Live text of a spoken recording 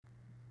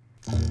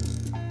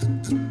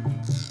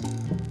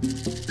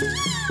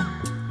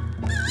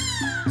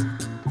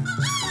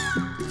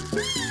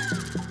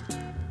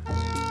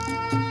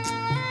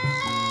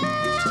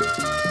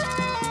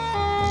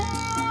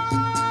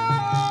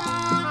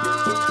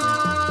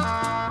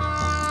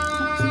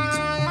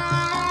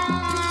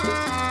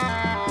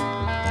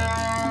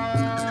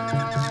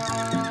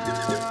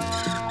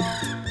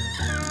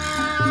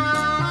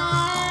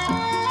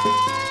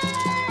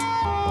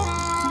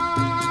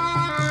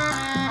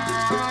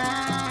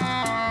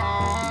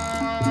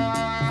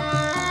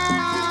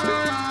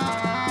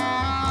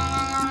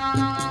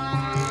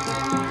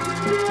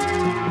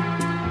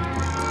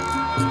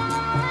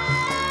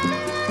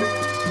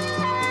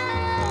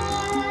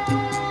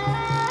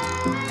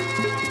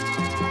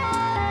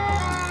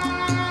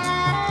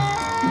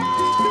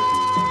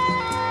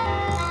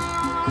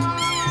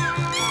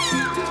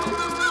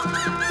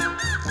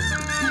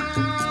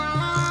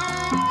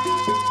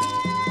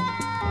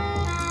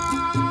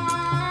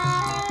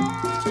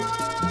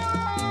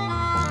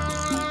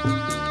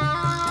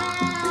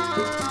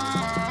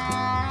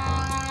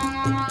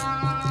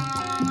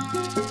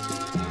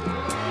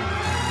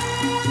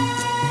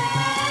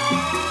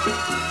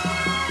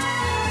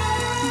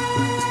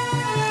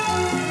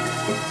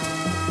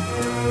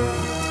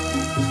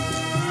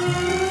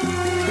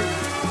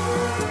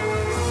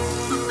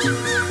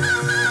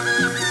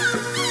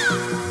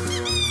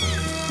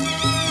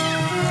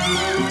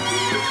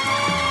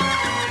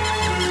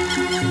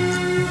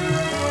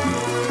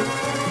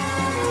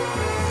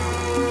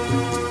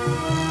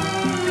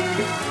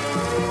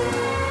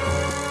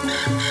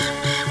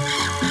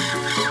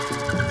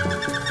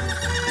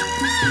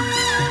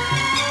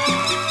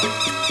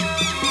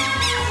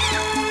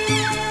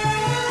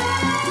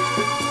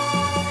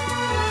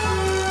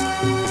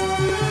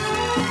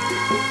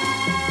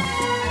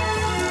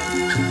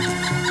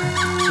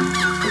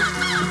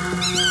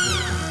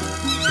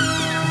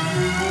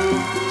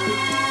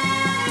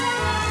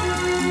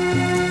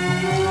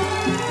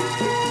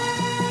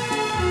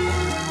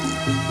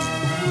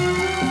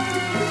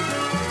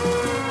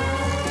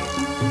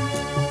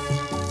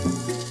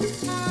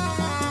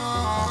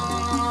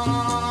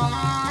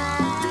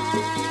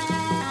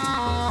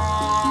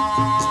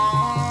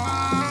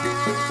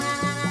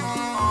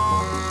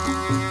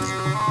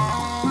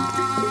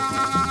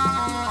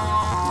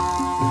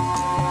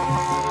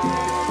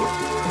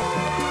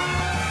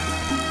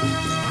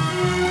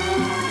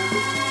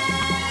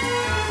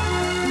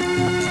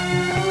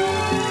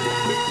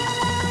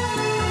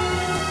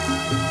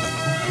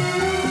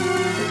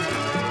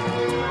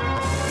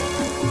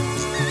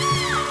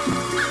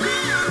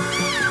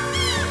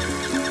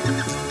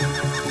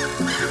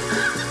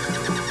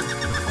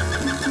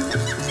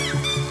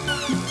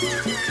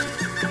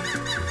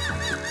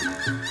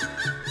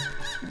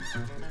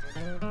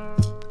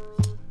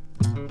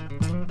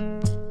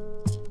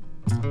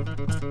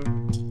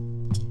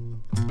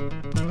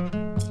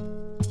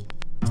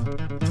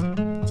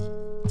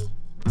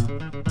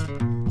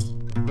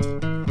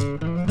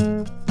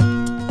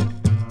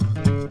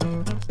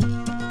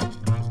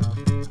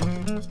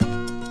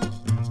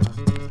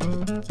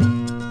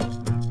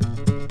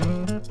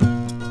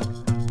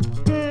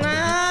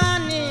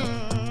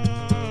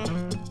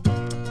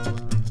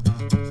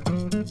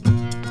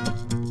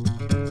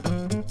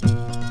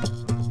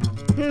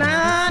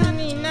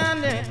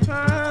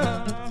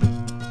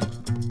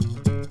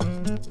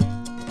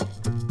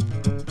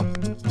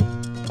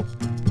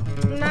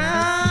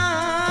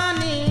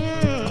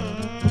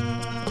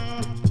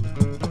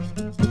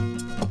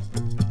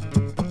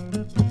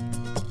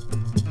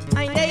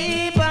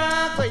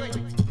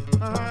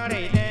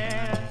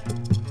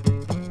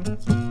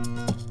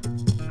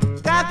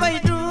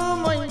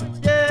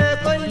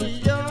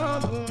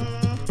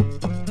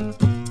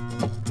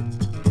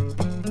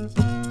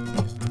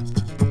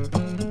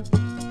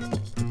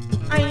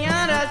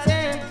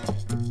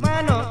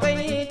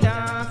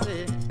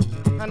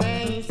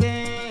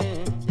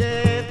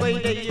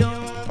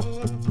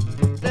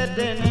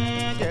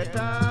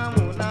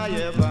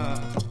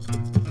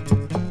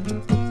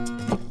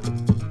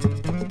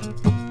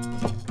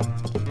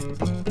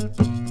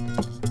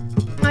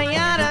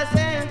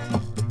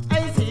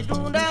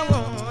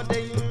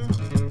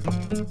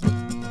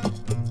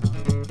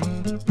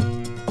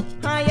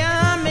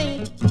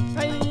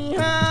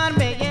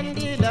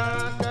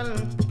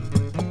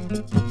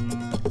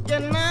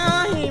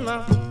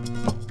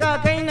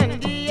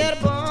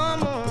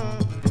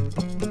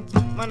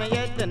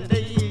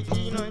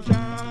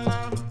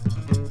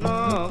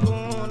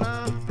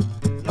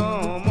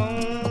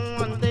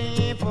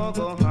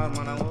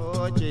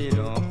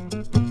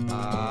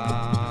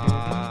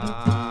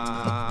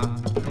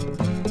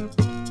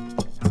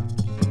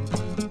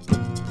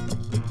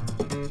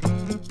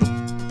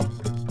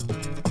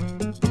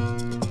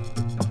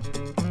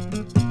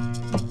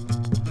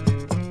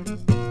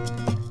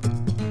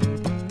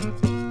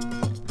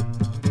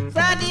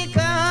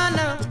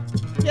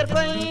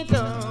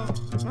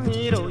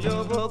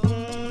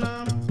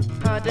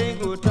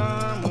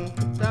Tamu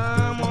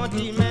tamu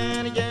di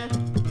merge,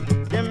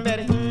 jember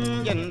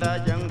hingenda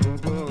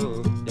jangugo.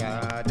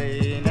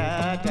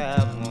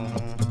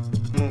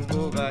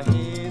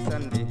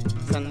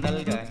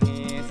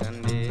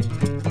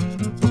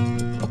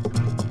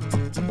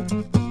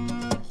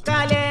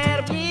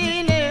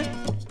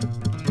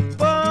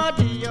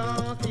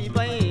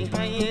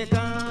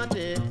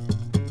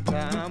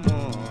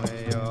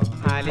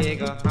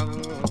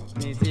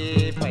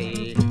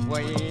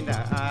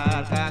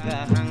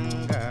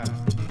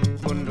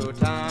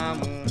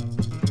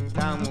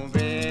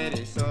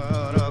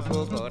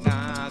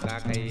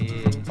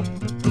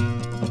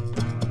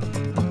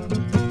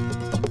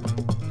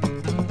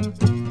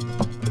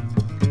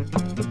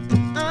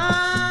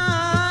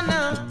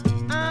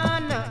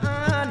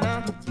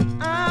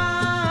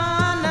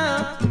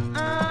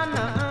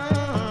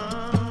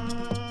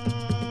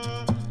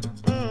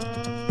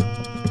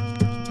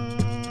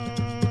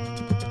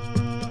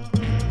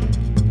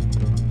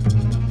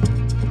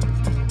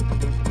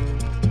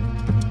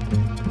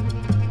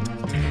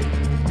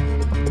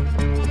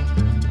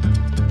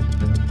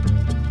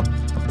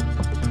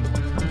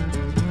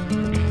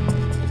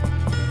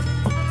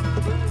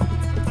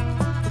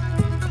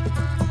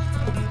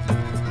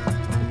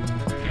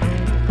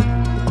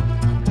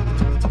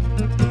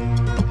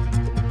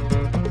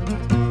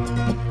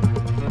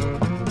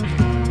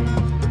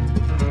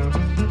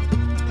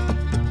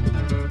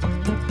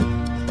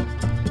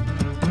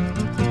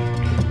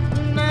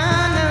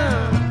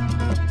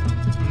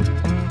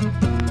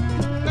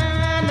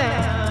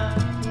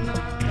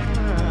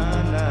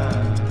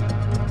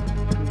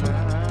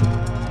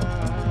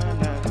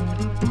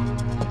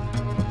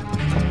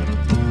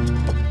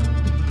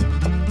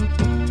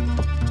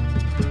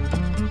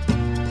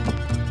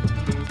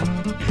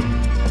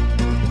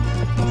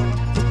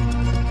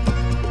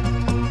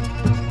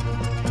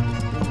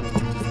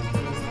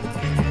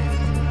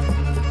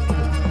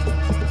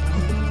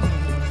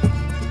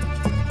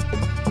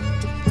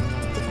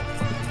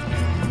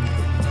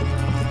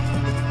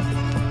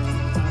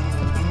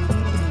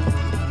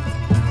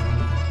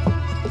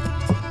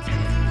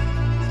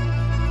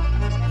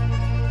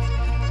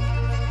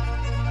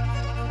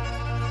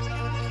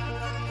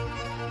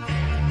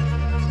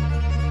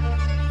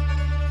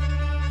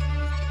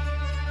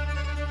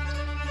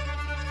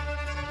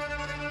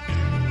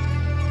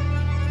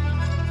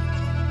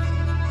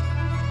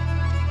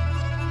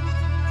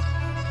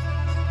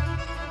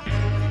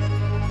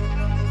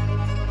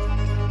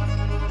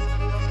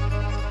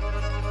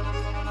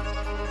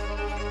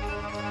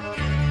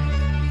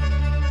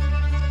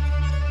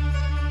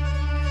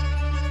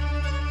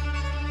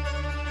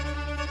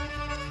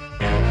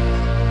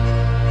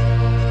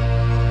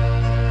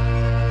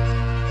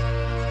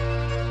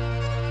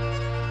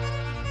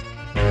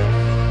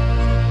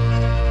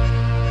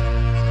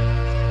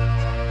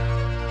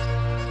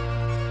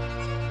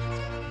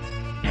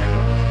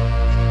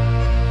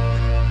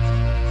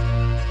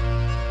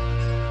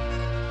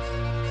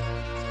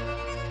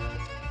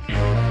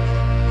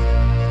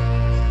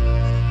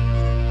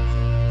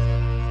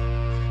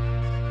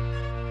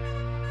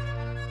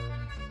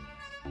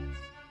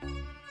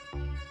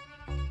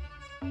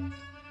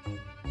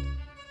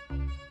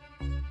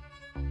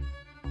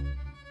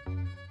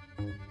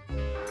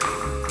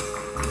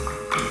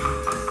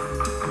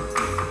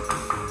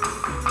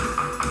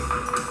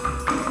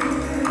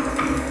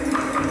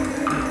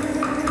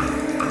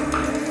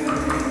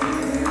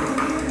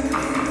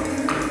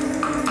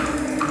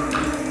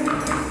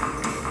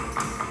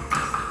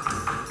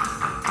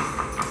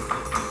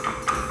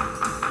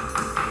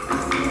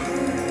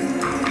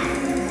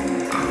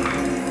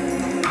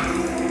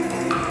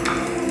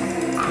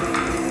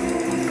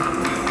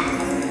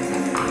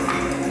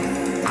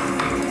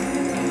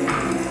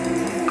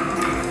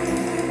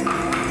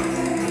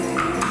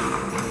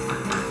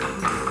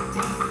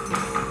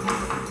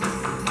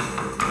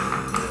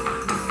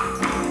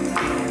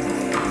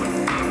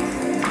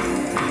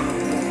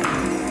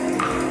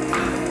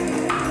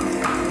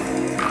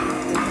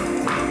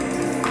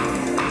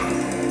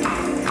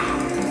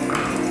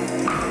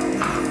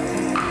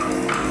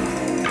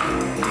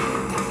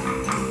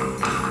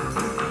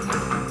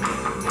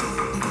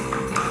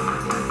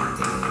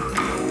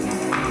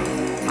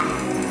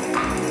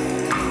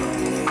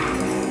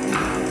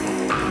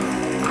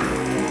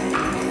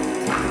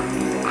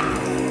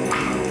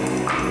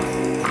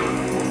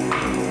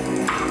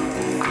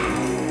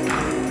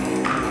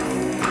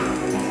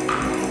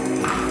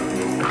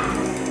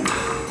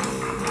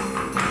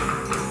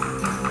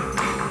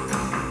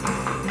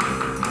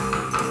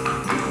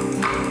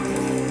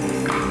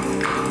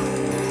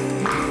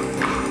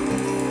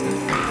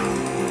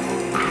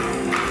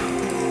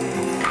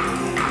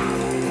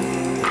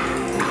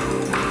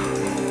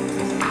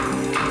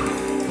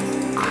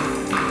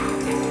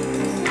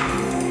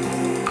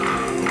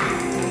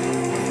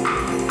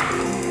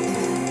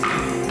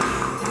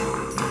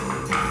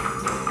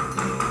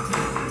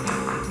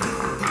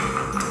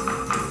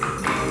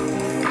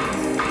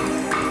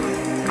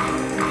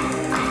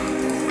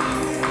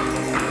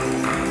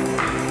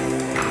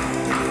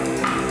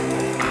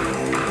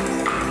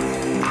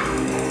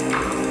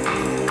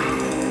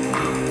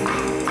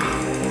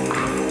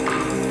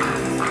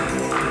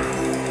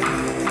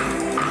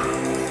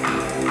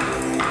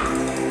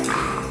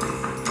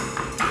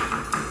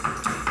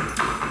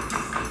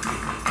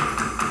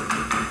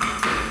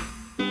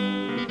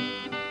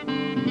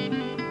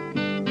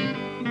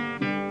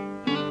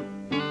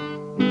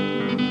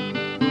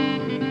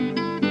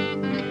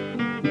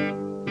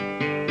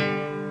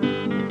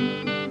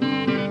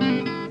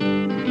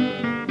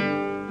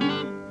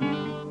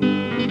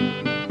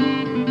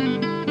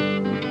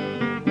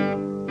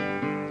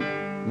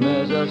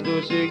 Μέσα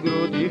στου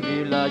συγκρού τη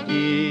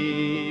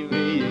φυλακή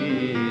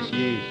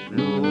βρίσκεις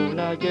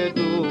λούνα και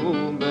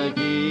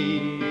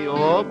τουμπεκί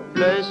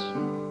όπλες.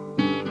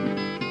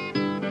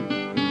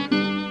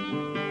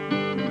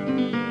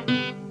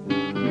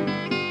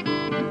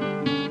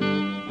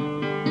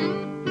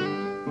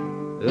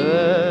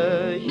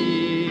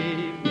 Έχει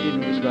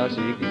φίλους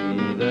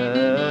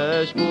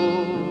χασικλίδες που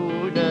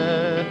είναι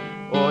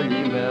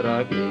όλη μέρα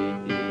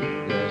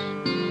κριτικές.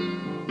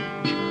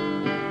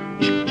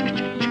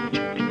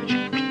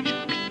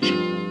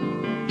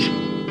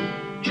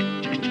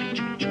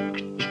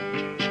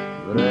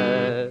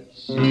 Βρε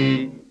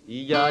σι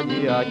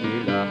Γιάννη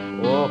Αχίλα,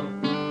 όχ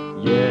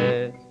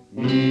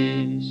γέμισε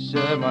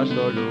μας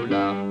το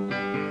λουλά.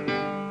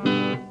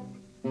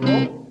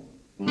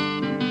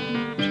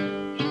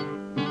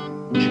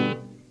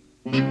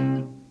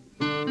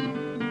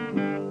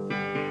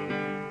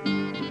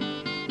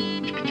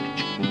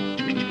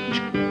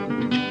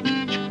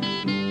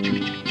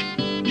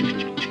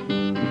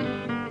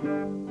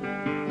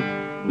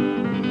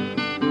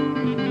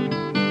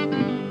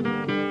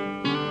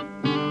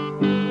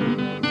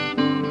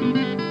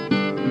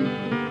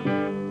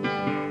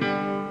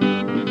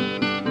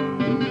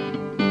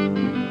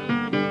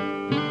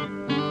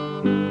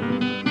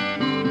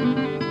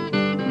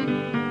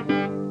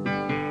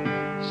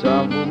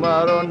 Σαν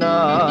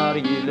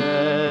φουμαρονάργιλε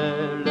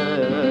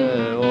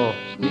λέω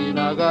στην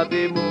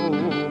αγάπη μου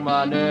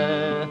μανέ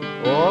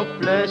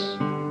όπλες.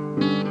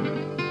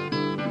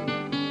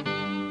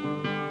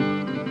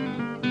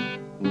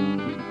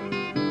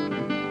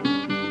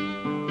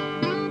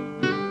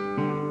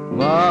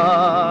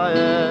 Μα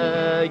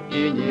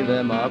εκείνη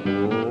δε μ'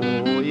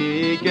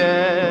 ακούει και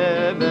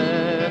με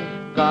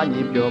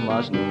κάνει πιο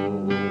μαστούρι.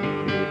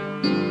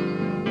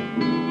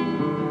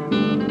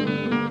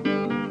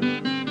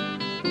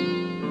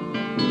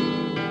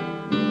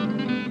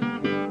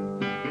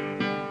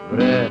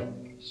 Βρε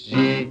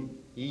ζη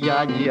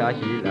Γιάννη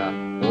Αχίλα,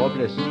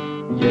 όπλες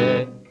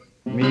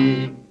γέμισε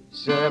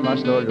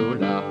μας το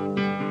λουλά.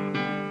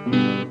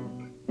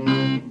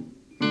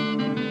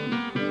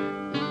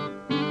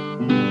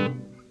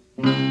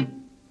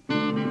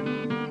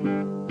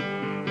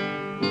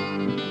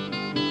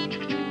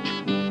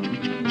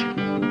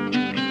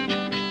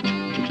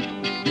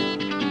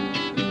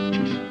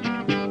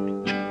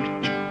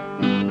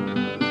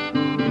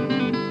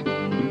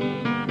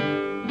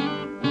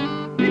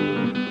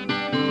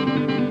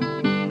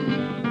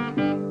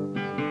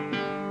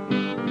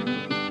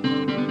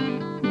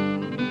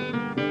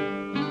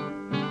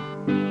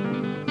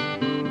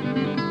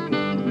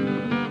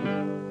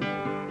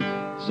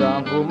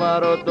 Σαν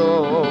φουμαρό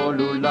το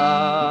λουλά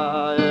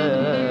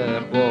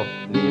έχω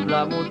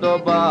δίπλα μου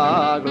το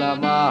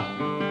μπάγλαμα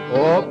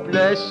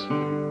όπλες.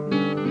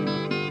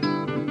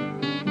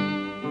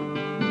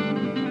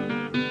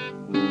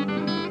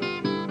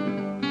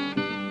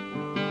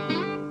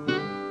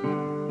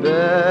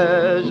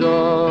 Παίζω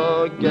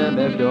και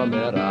με πιο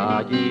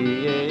μεράκι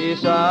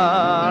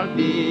σαν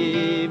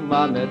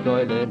θύμα με το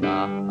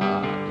Ελενάκι.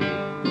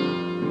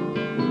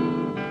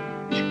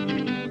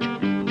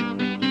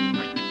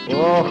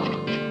 Ωχ,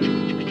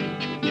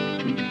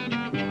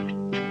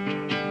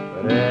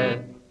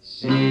 ρε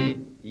σι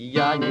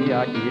Γιάννη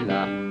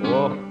Αχίλα,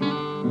 ωχ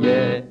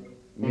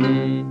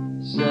γέμισε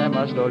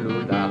μας το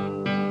λουλά.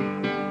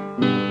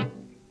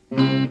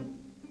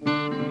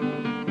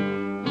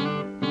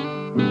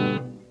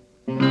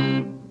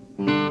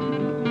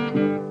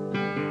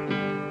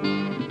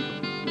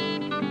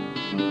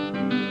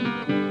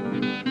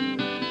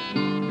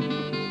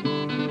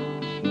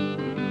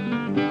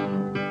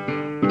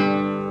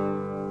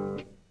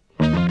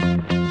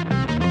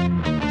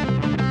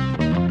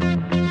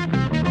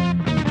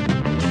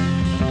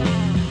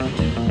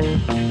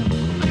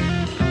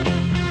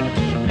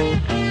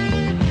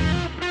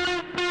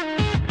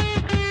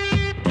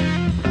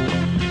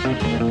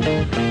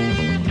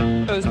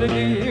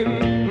 Özlediğim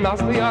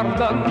nazlı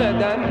yardan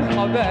neden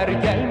haber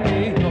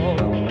gelmiyor?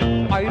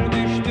 Ayrı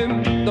düştüm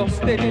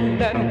dost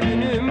elinden,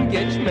 günüm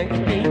geçmek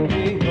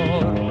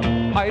bilmiyor.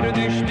 Ayrı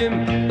düştüm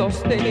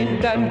dost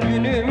elinden,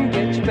 günüm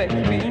geçmek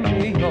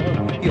bilmiyor.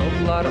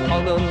 Yollar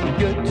alın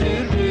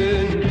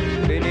götürün,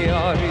 beni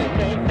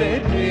yarime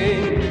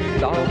verin.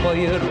 Dağ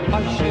bayır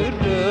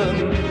aşırın,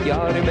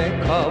 yarime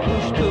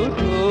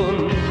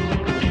kavuşturun.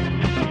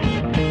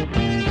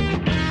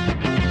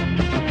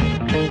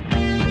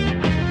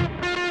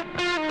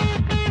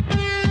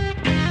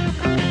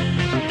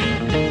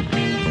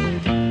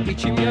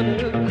 İçim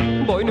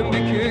yanık, boynum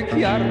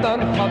bükük, yardan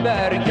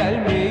haber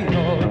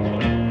gelmiyor.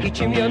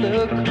 İçim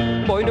yanık,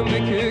 boynum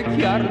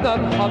bükük,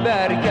 yardan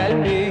haber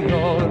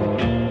gelmiyor.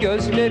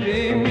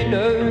 Gözlerimin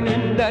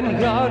önünden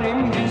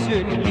yarim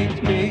yüzün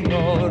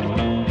gitmiyor.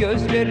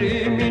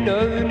 Gözlerimin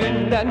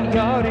önünden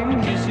yarim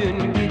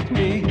yüzün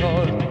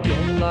gitmiyor.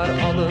 Yollar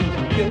alın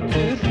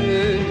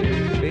götürün,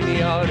 beni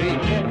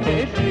yarime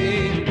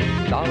verin.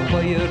 Dağ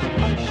bayır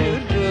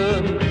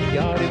aşırın,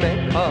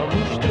 yarime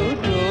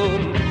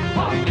kavuşturun.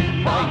 Nay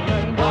nay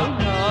nay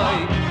nay,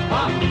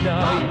 nay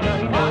nay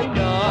nay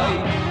nay,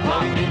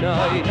 nay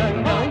nay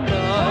nay nay.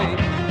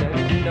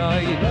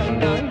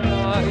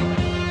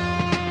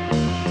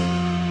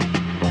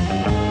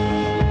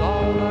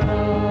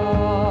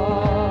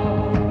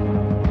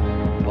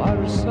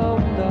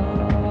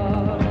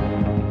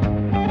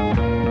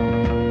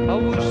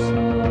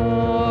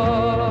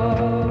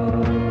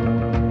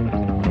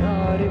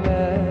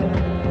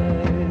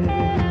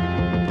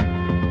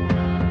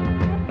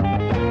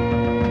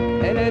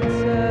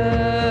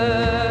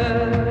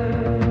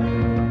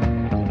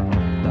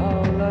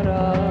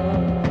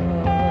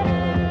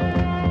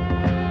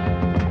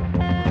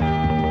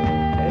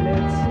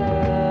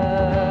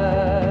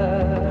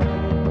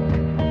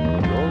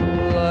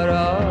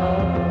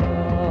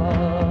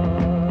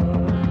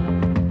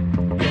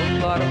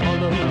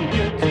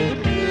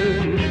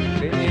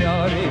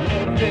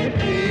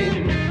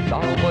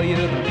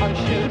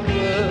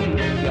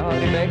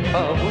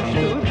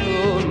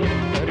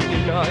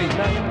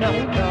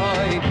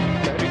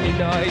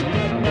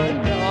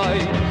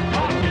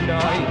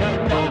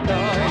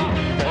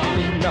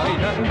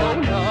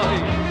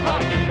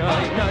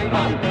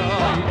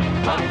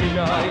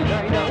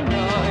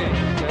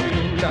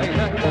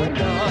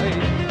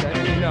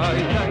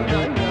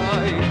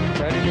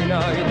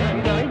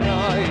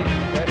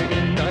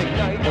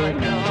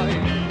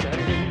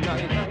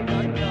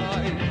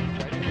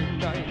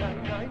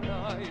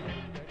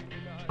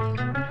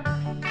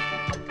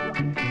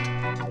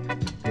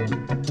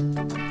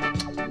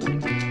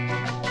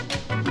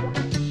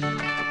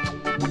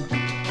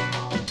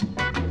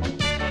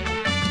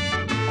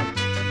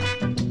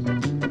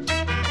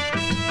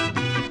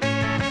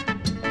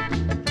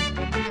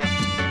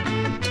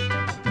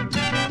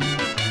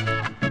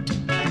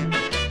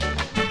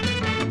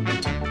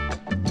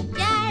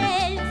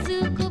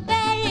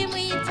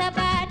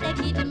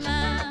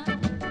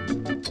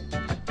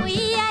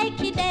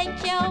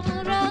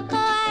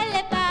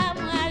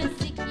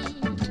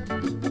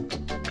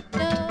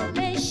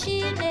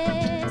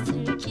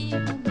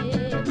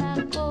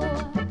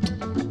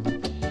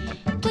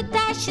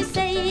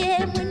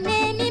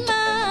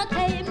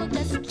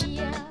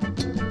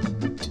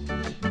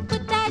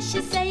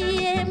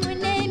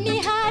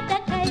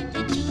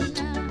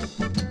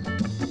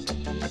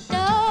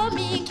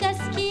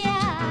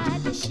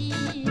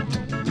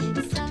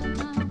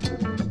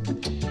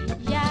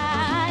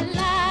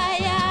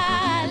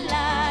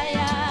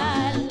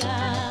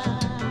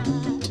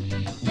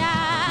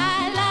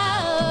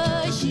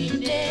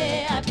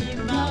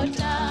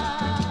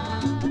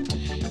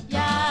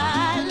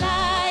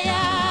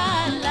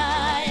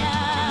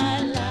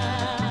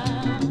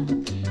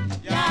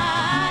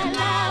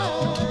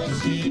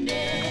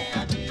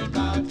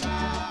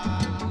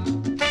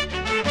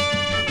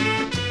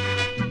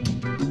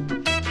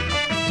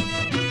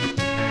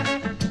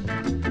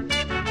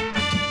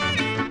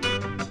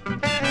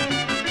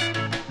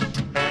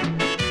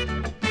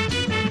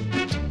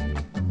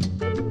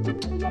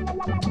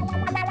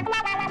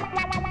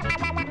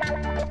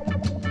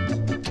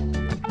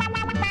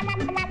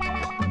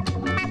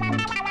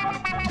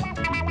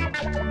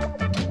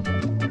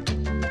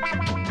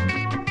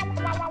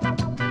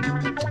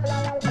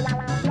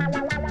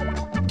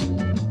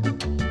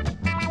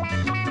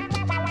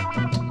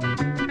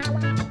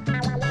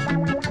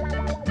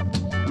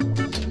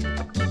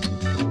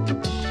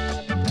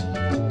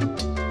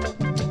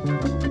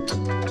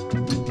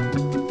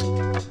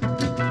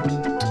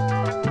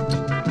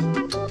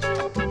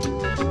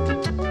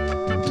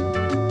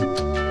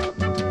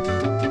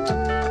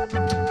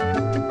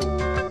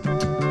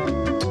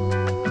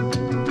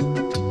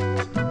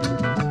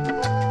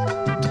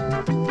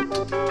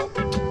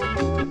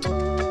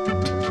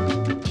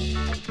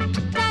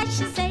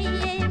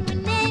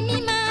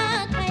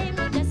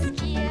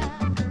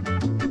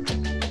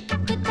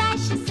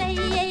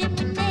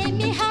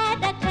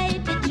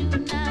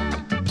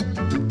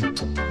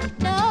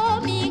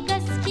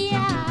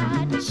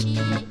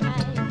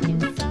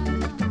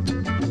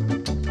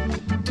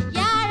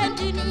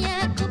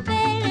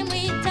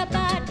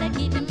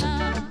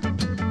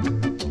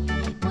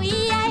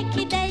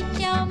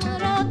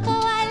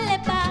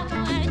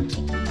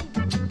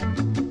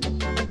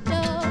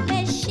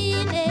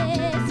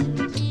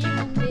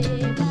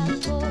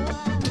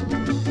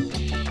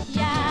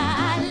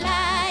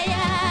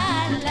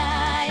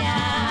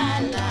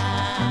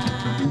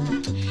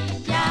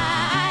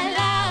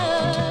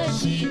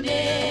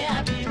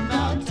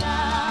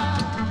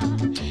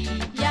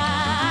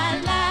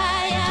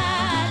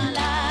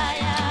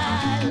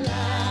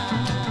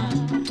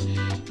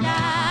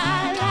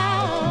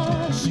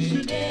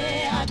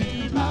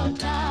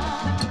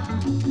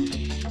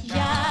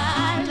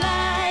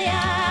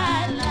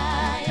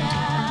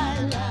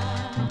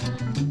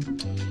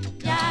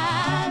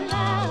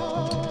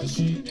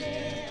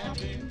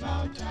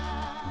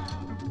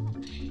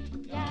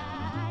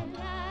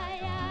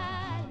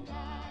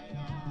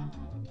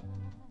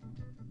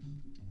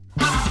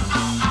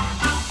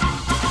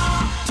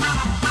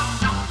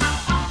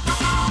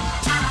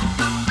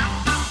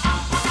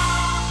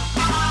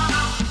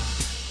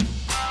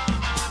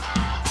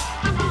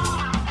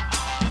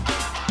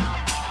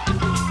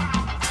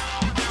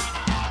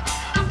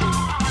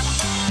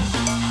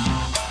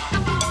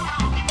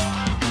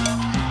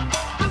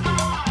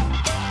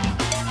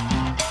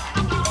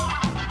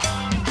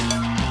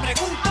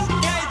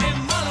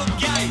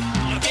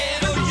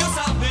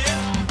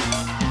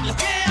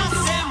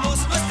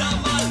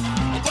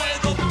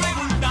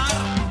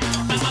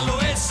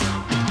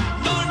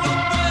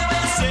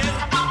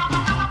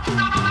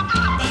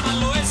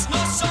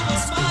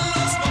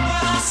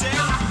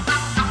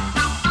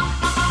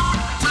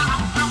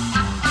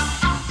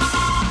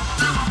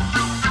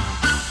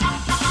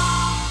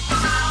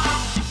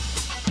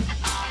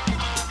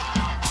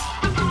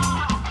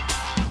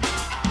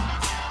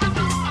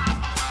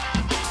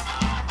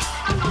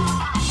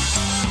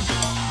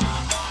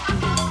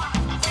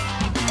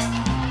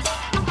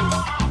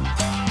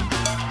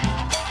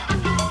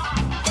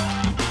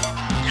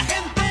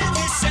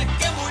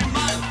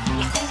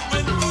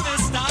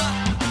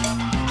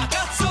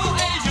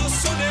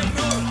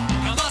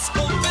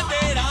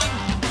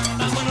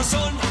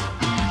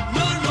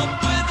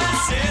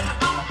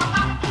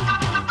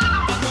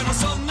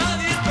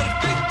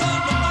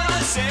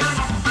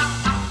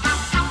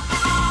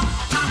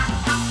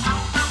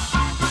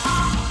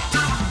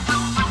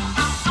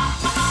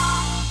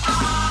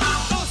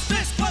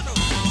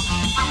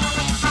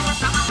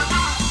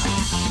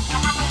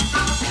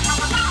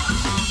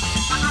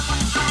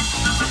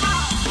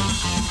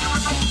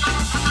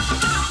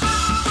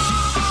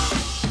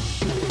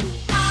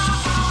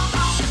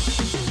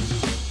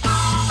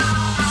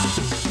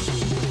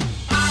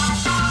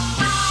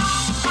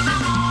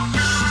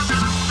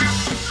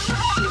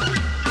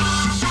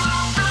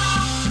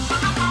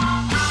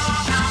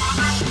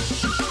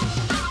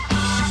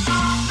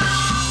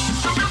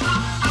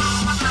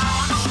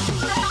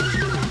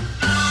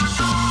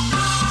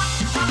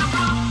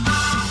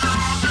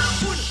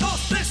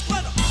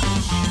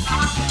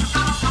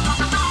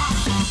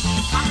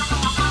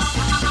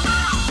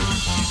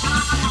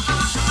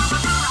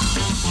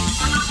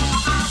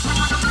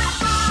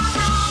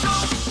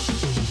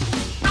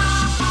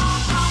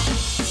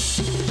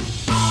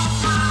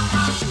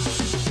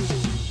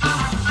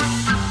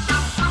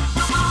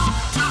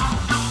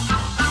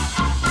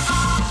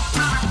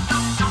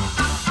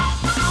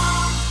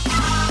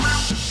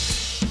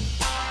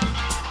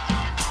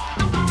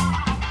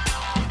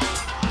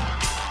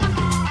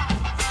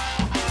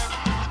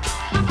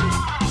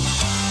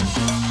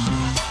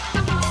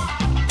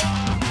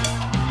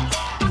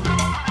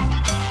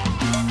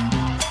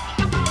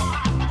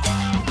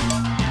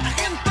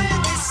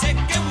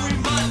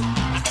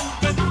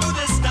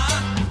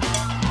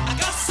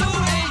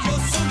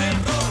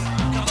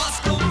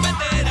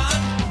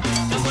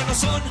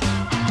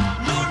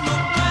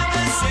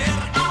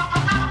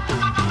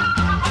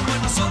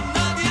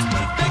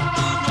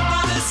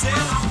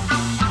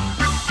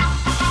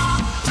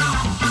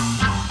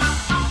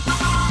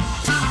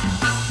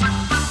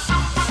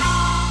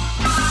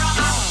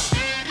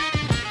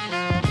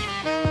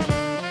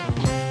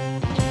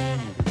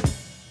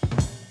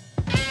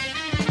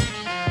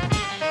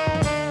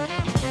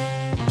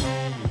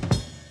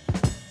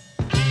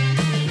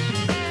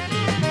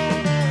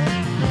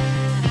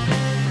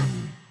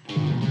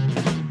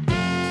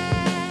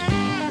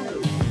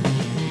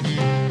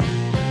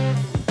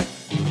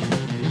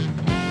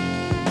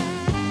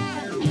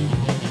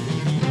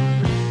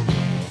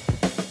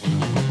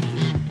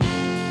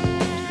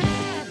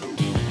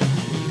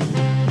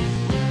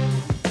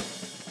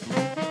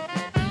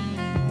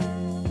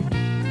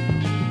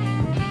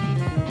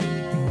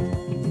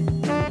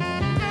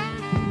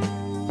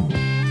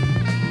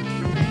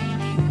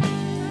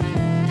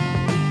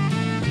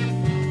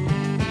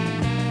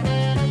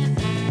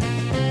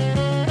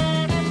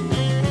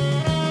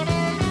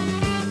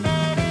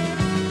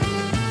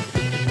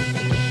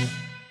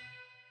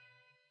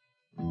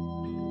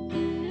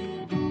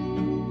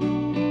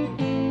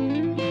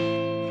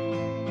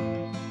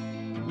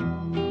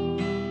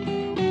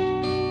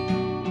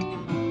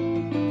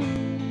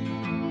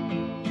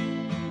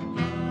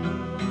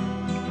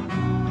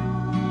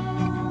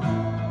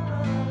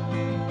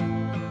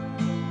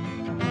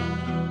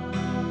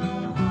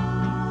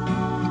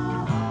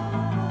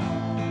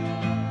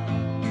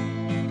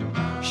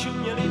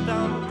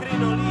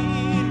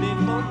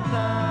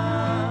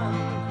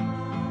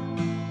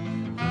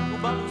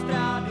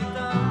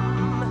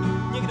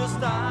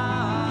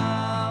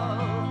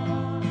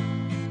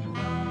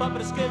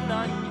 paprskem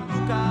na ní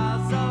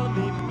ukázal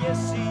mi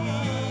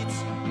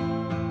měsíc.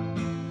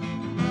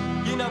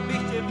 Jinak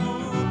bych tě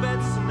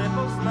vůbec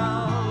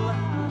nepoznal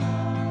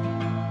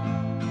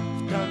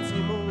v tanci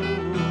můj,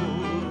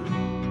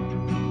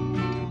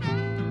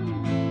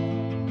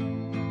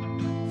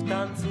 v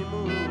tanci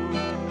můj.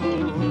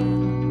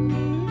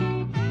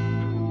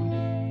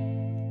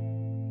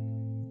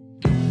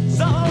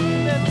 Za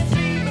oknem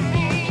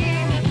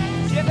stříbrným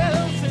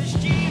zjevil se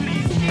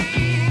štíhlý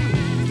stín,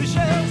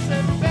 slyšel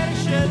jsem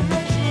verše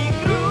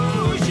nočních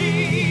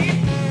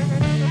růží,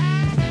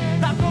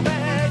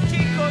 takové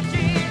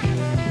tichoti,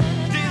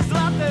 kdy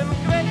zlatem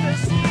kvete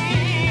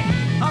sní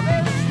a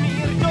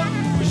vesmír do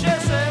růže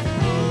se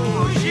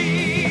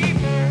půží.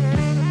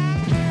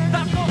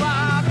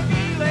 Taková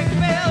chvíle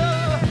chvil,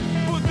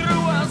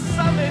 pudru a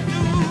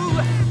sametů,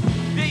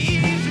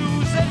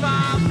 vějířů se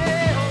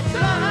vábného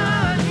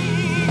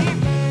zrání.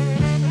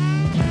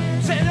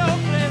 Před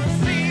oknem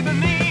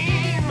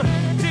stříbrným,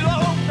 při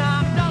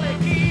louknách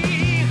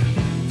dalekých,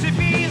 při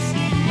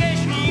písni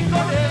něžných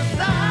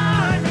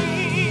odevzdání.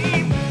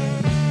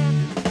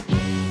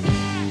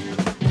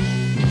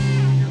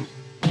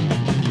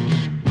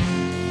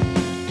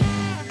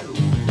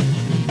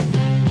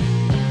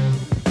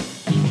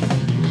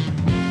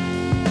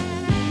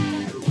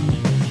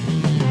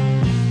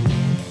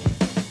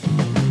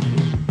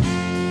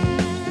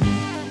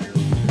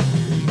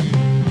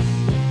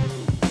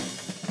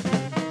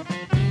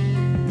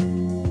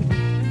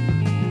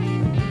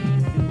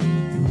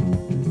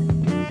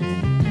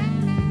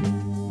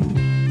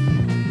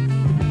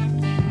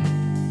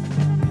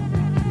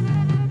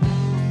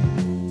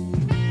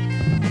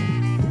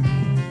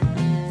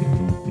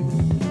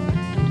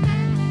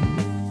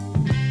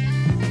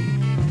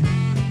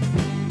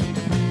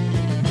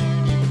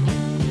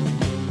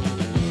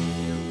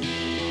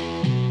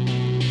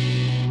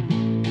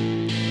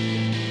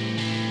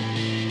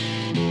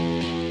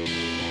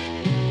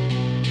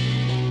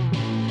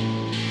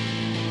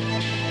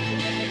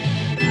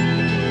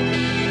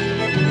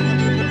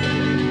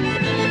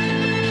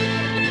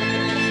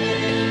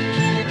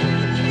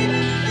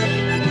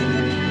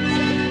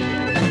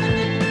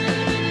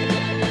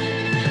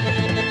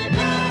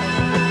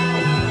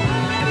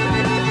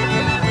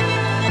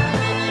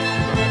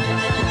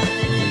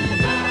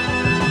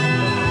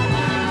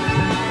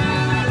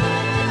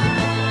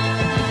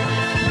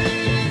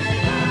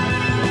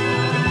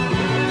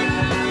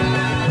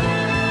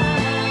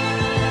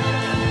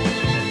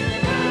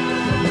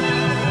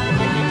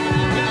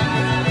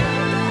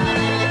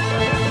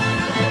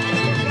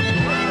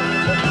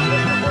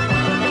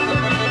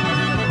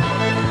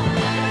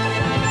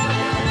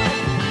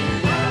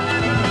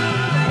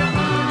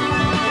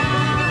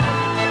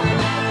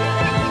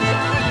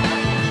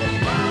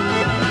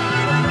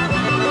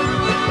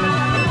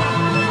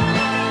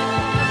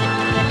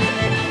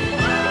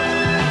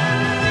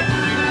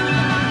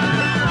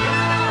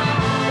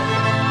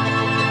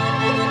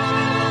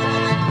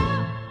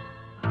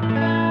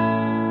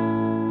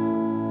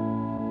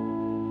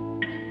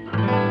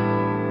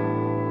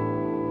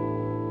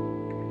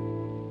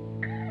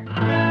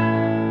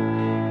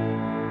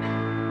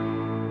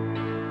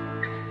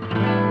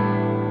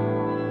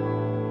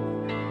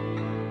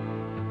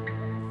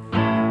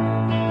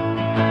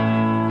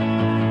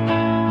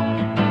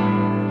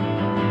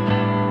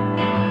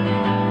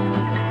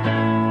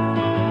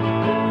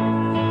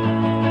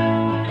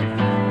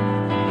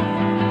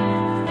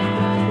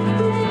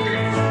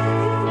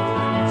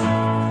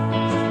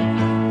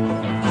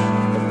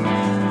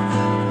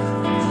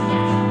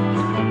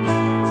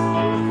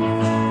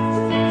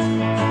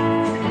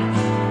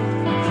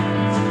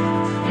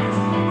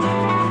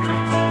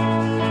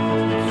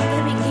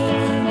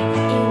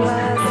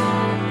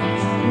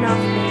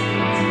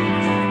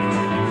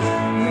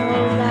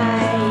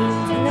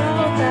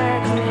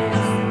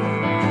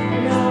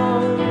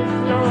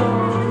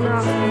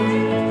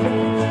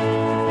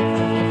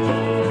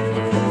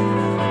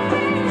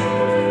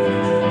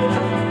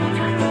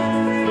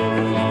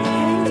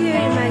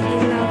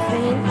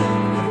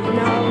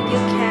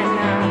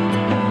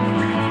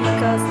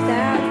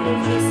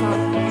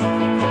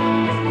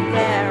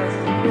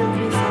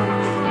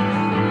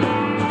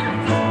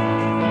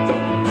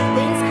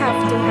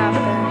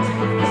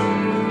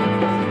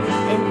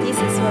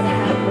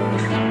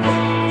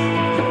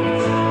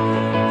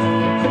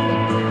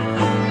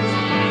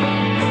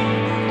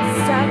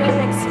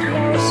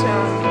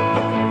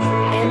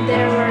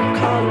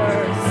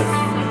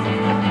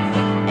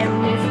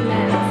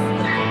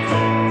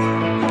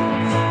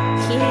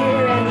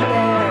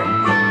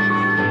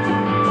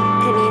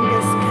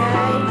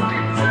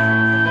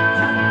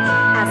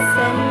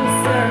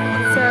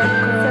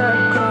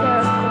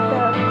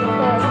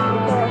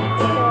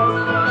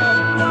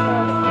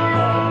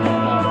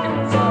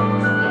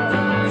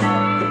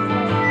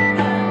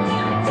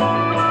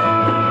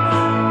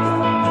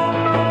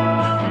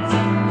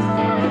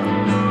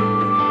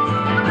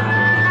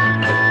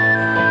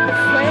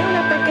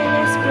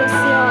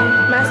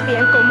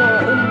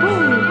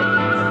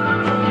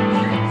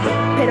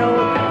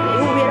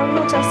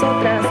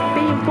 otras,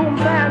 pim pum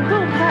pam,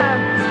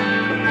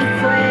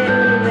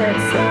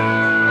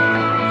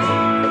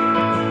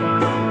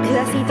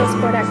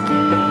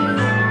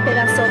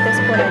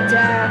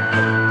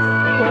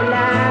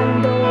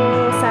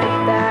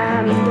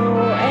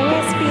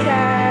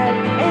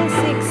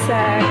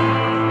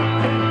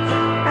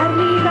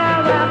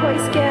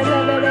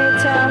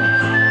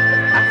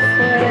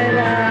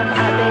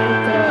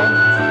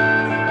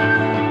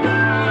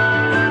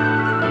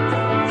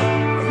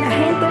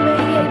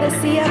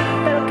 decía,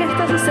 ¿pero qué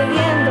está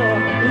sucediendo?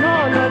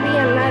 No, no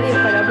había nadie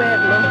para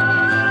verlo.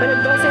 Pero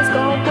entonces,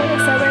 ¿cómo puede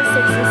saber si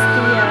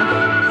existía?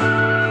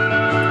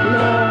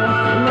 No,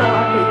 no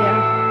había.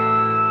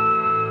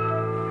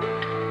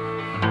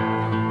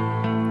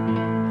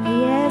 Y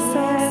eso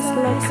es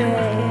lo que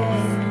es.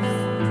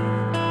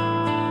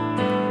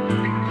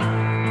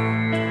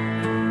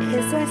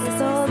 Eso es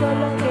todo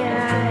lo que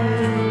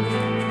hay.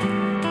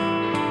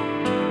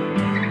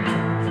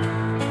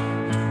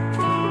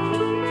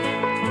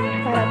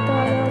 Para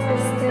todos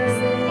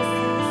ustedes,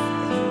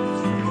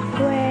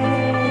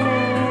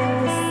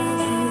 buenas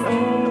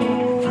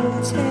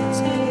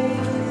noches.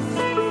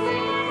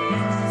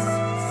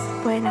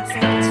 Buenas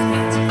noches.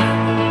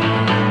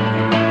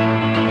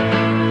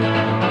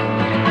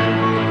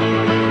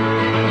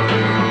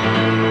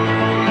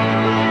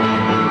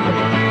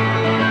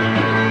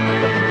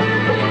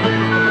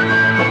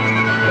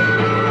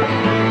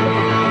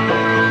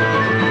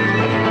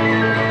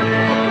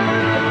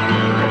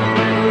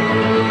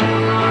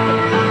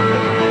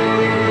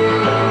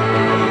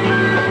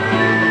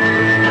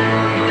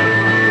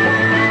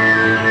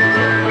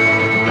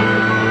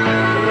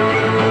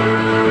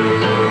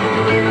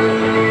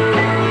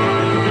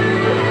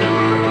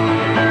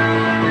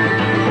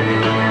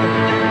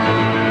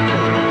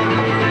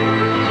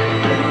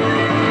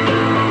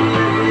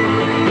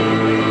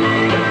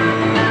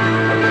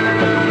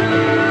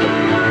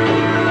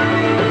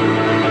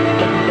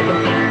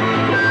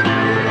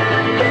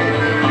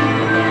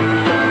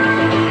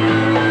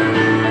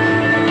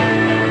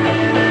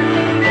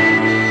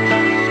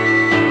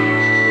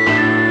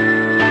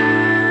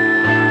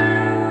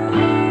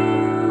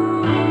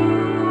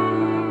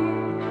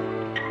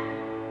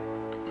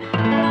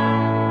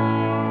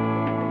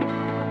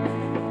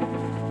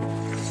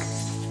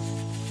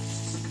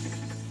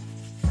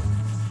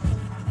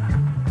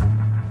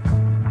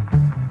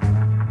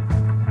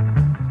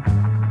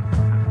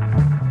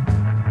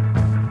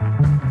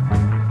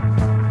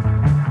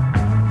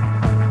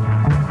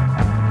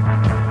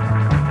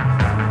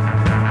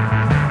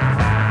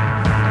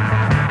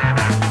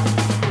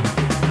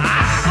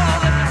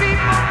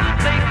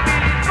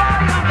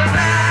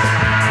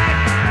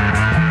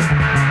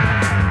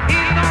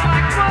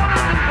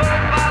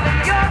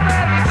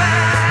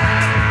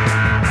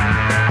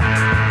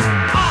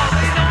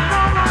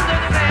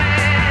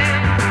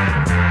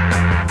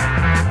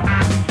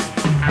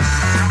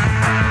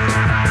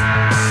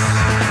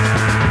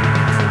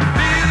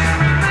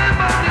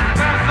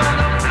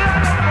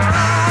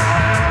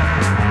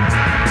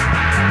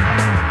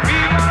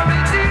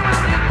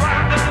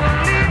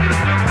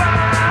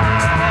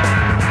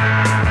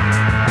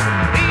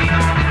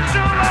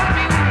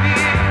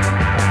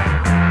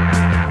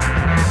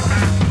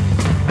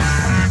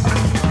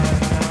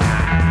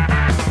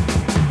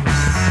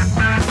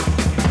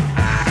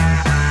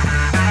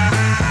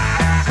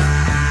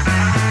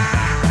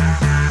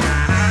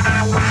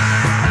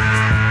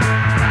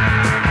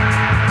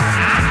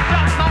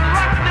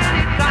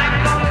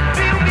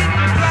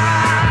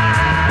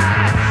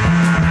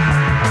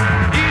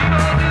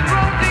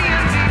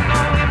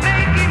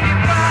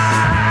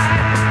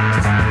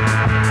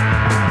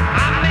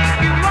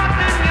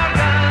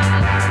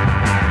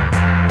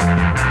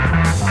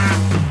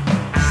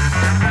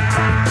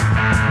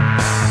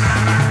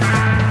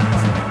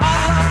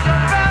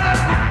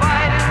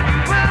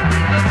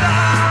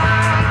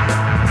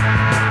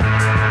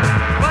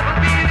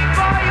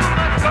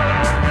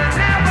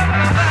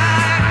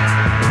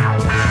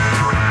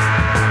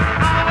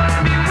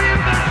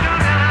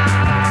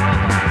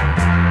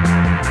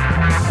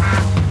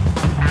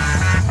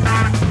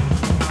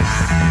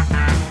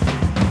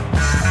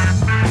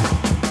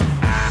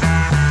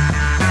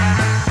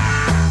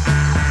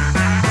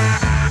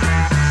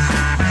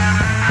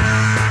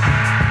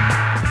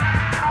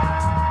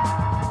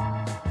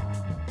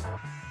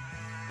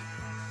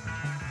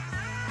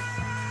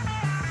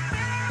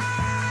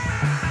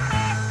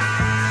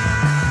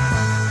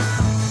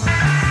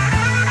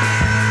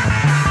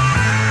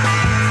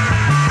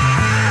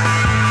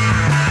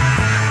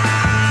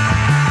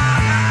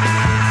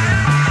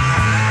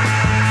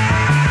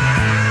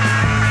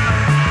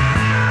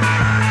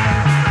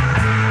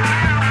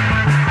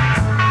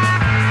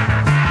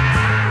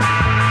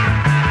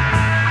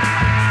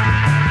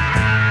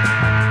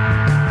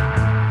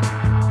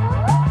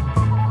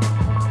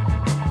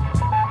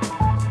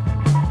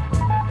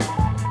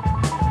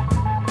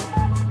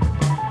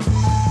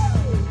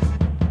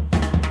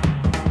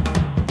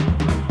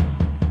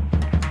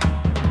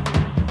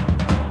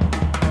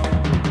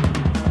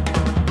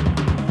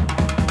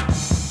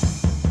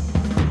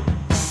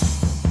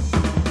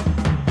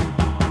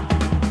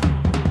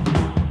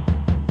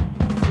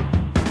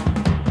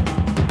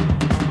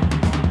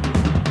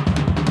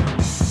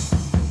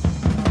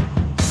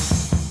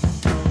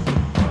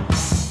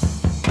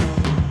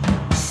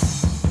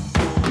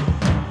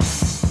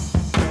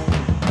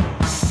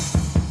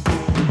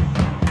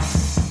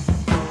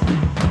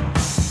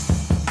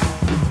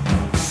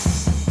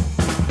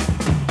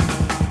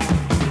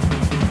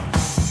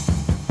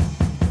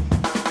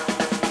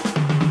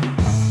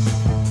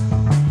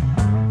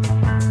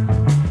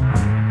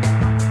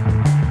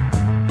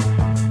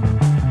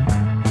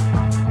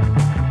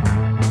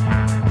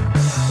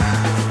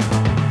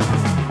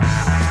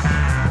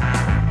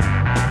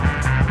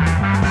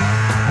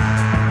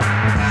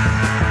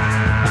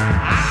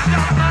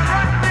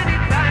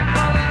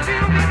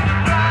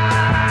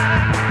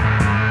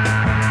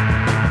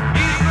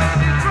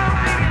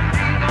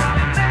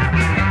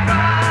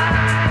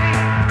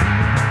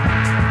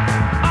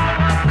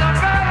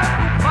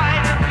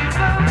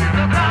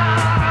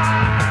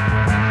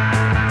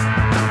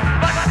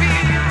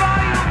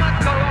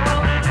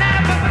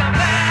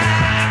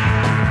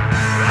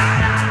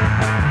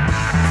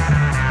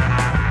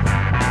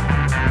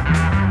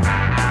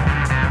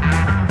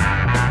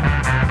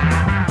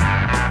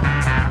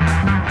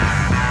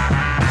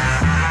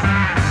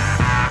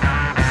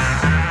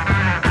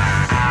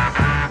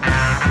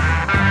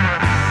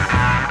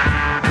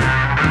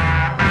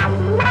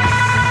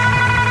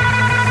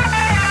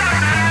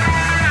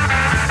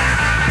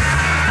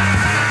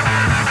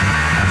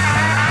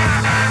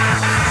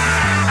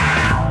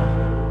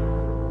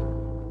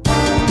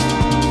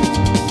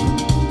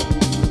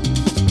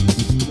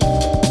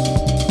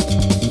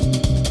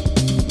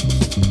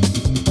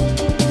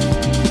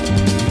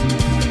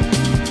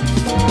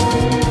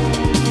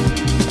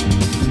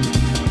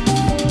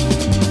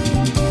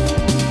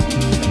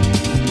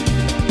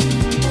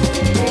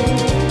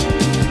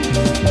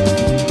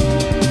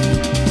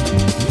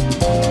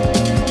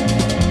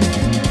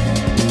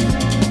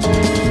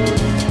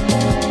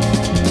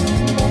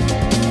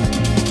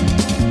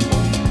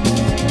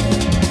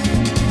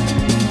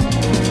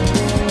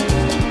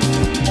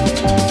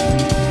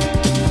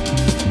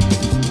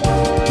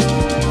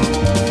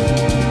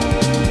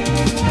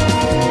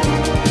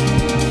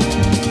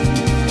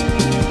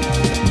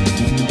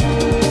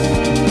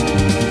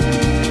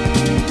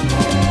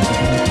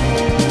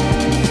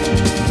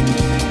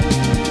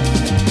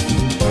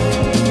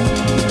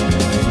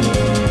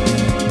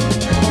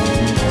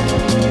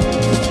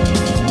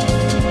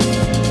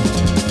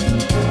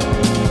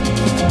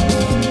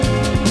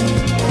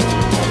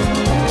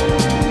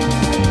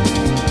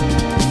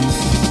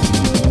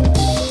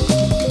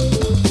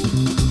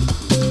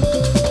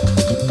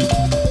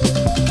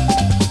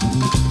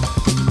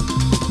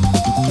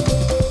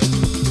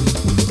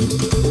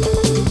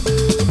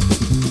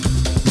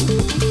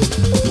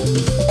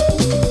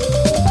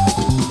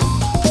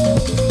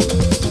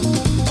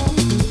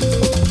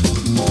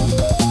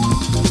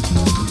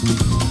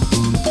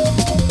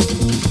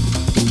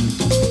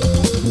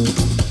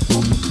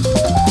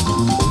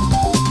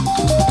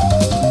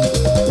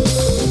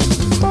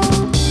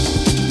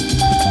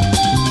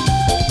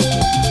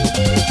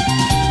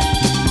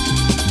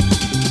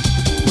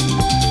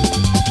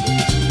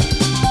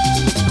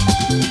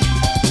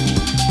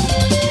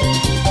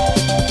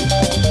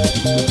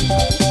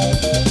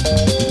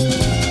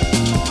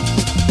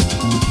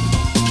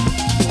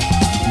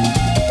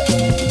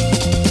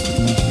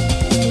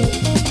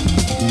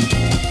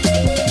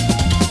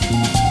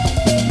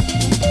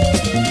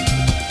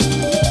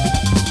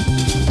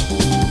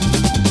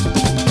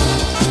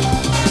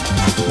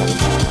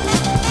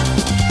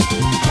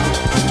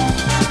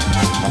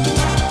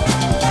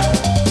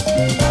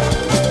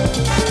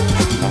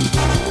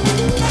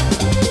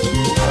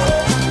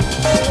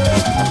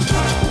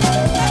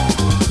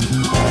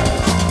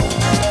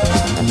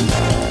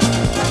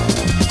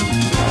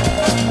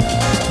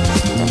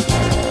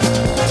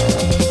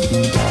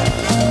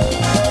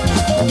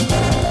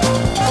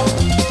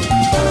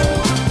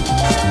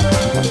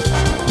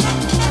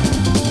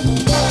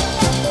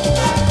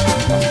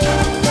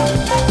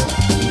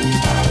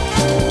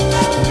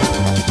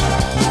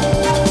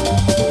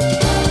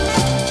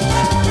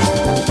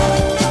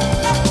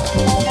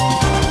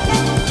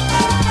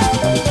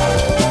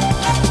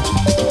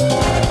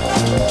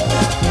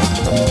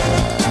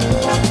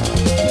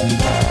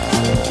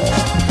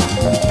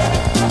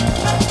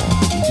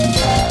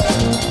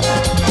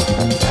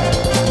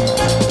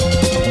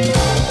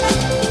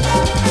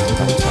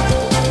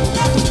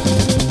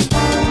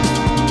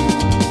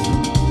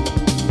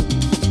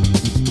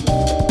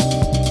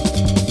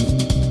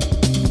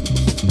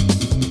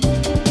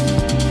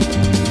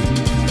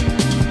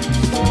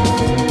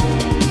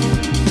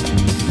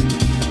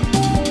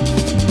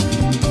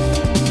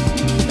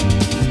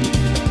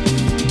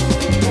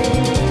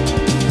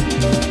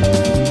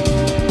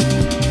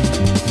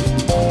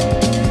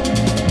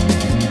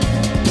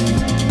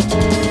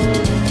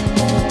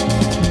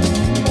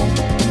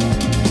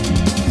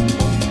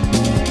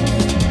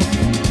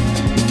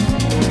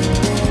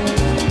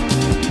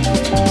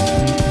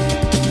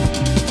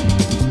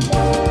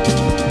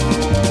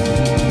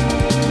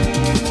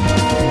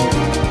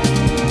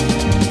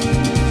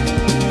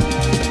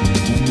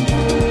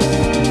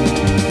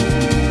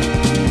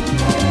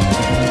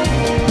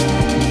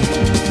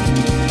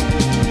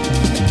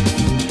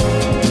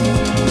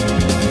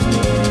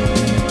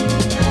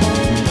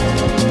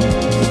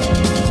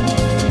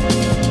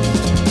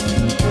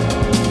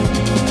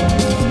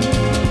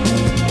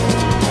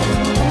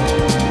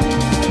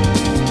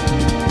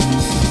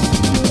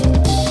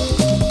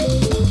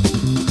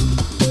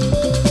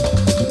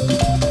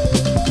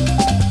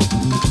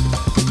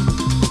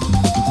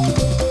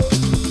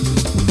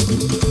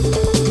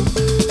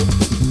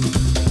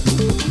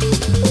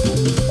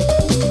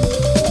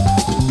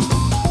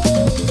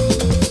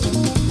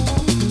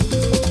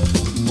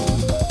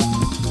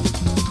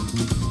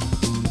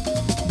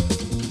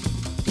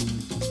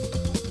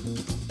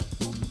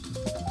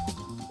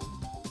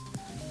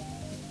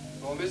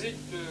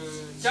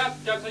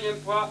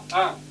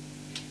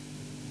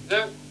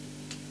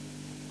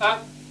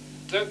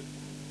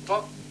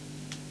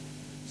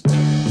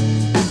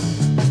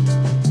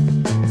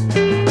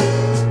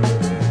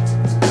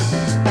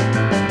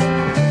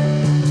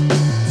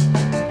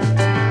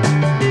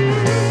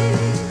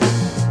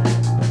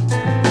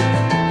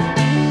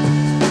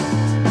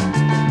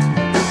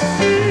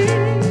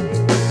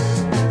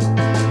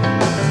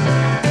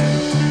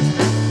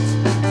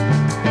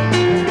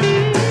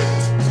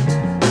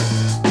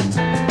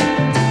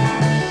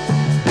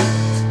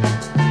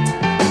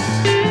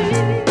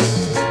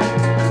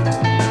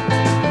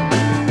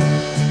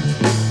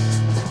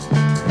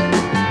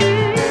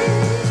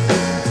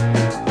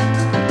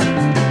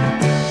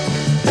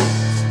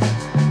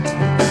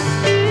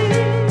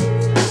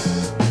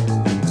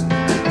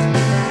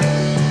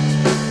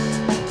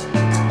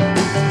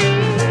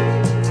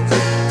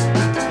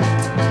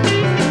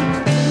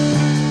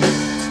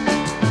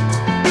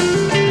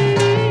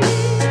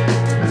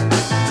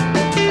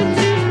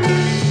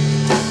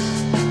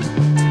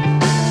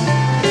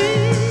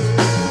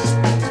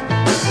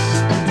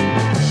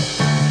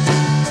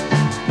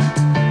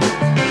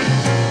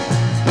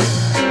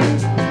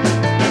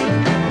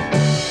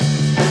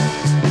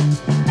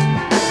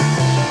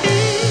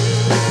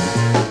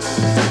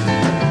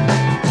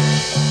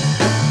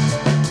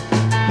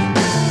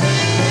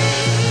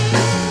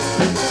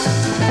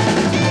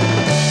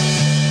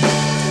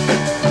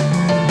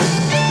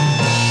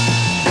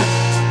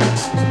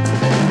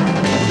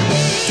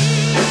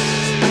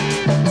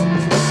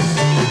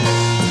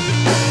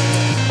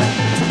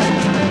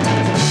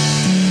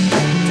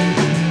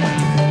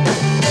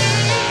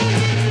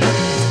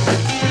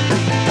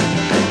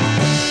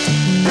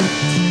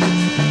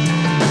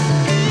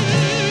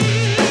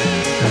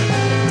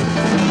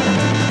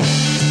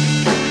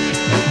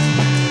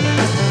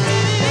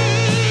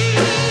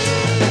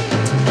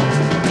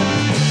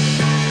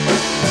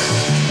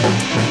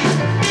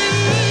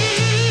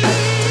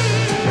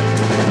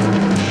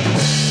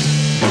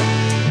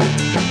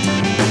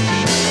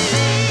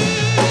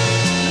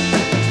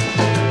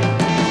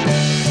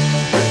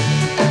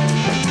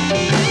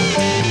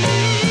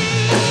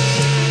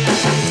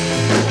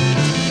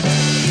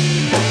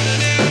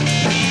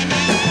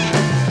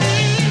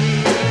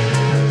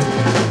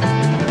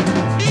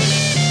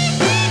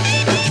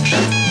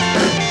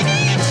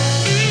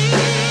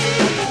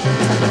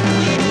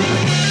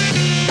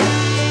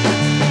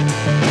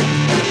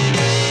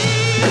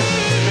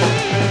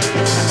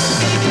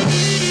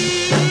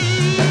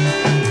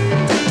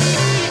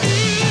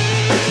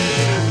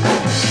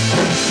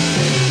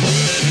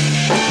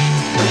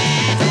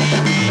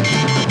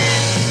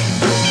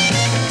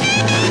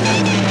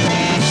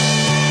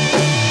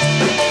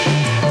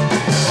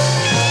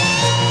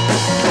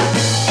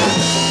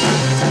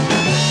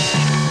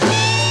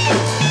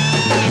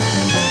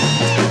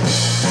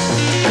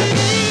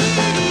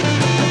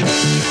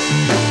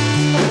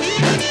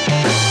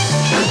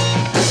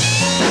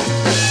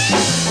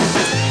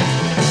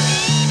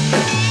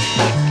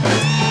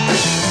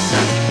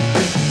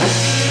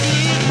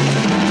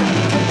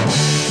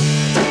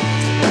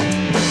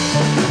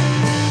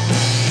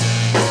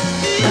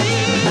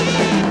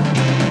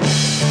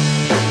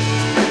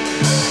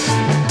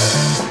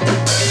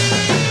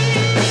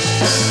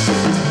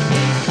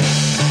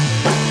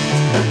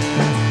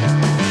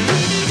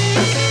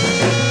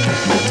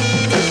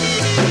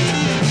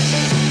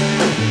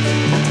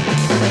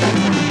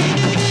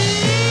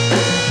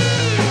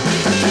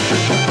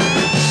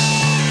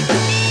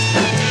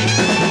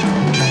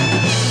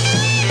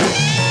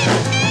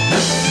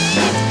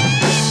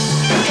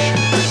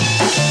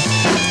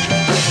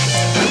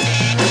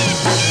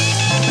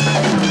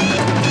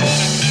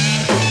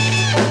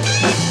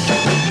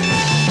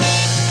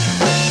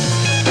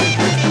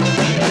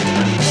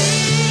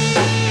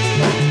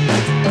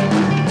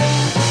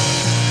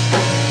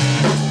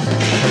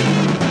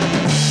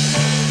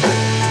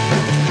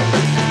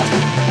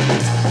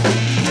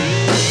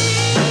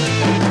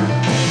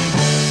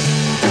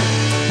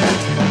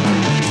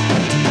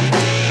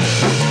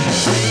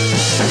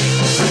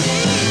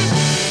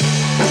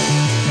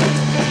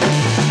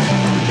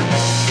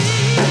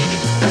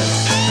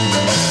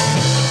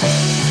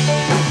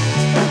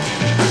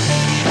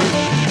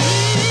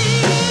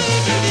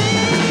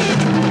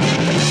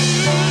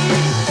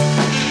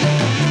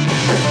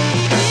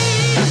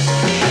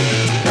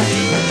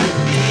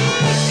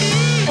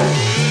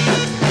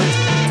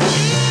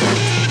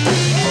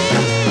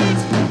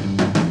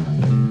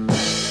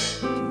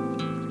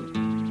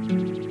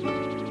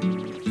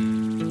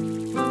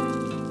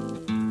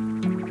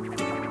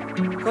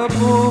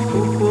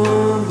 Caboclo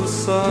quando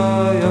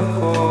sai,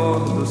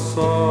 acorda o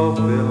sol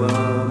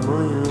pela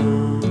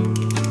manhã.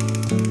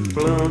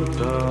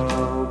 Planta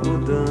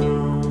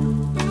algodão,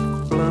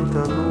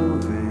 planta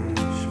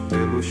nuvens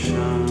pelo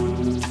chão.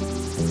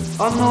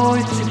 À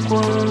noite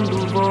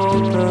quando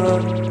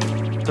volta,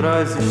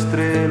 traz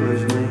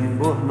estrelas no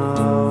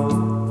embornal.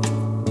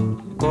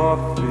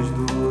 Cofres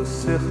do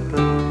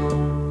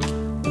sertão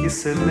que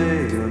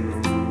semeia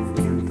no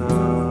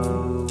quintal.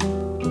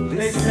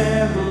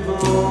 Descendo do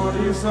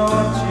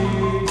horizonte,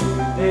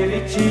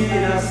 ele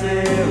tira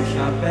seu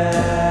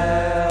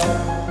chapéu,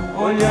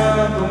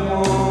 olhando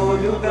um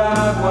olho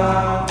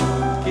d'água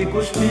que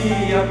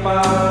cuspia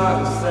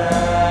para o céu.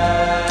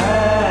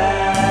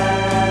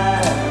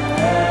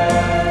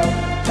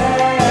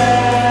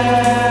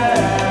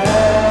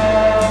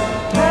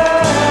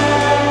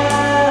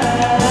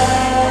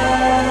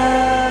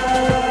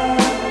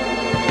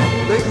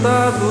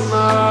 Deitado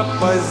na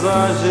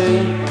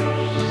paisagem,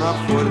 na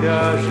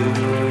folhagem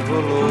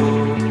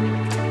rolou,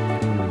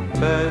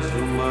 pés de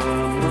uma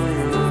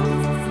manhã,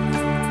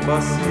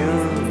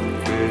 passeando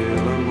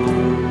pela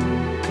mão.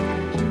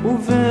 O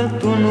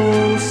vento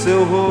no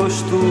seu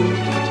rosto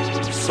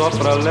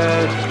sopra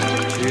leve,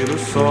 tira o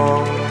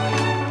sol,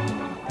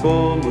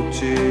 como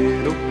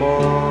tira o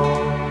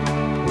pó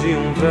de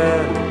um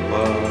velho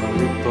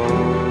paletó.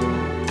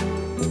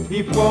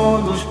 E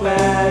pondo os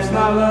pés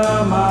na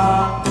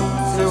lama,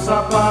 seu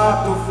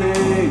sapato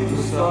feito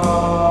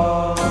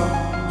só,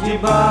 de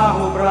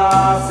barro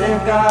pra ser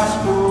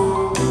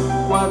gasto,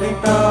 quando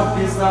então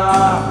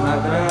pisar na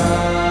grama.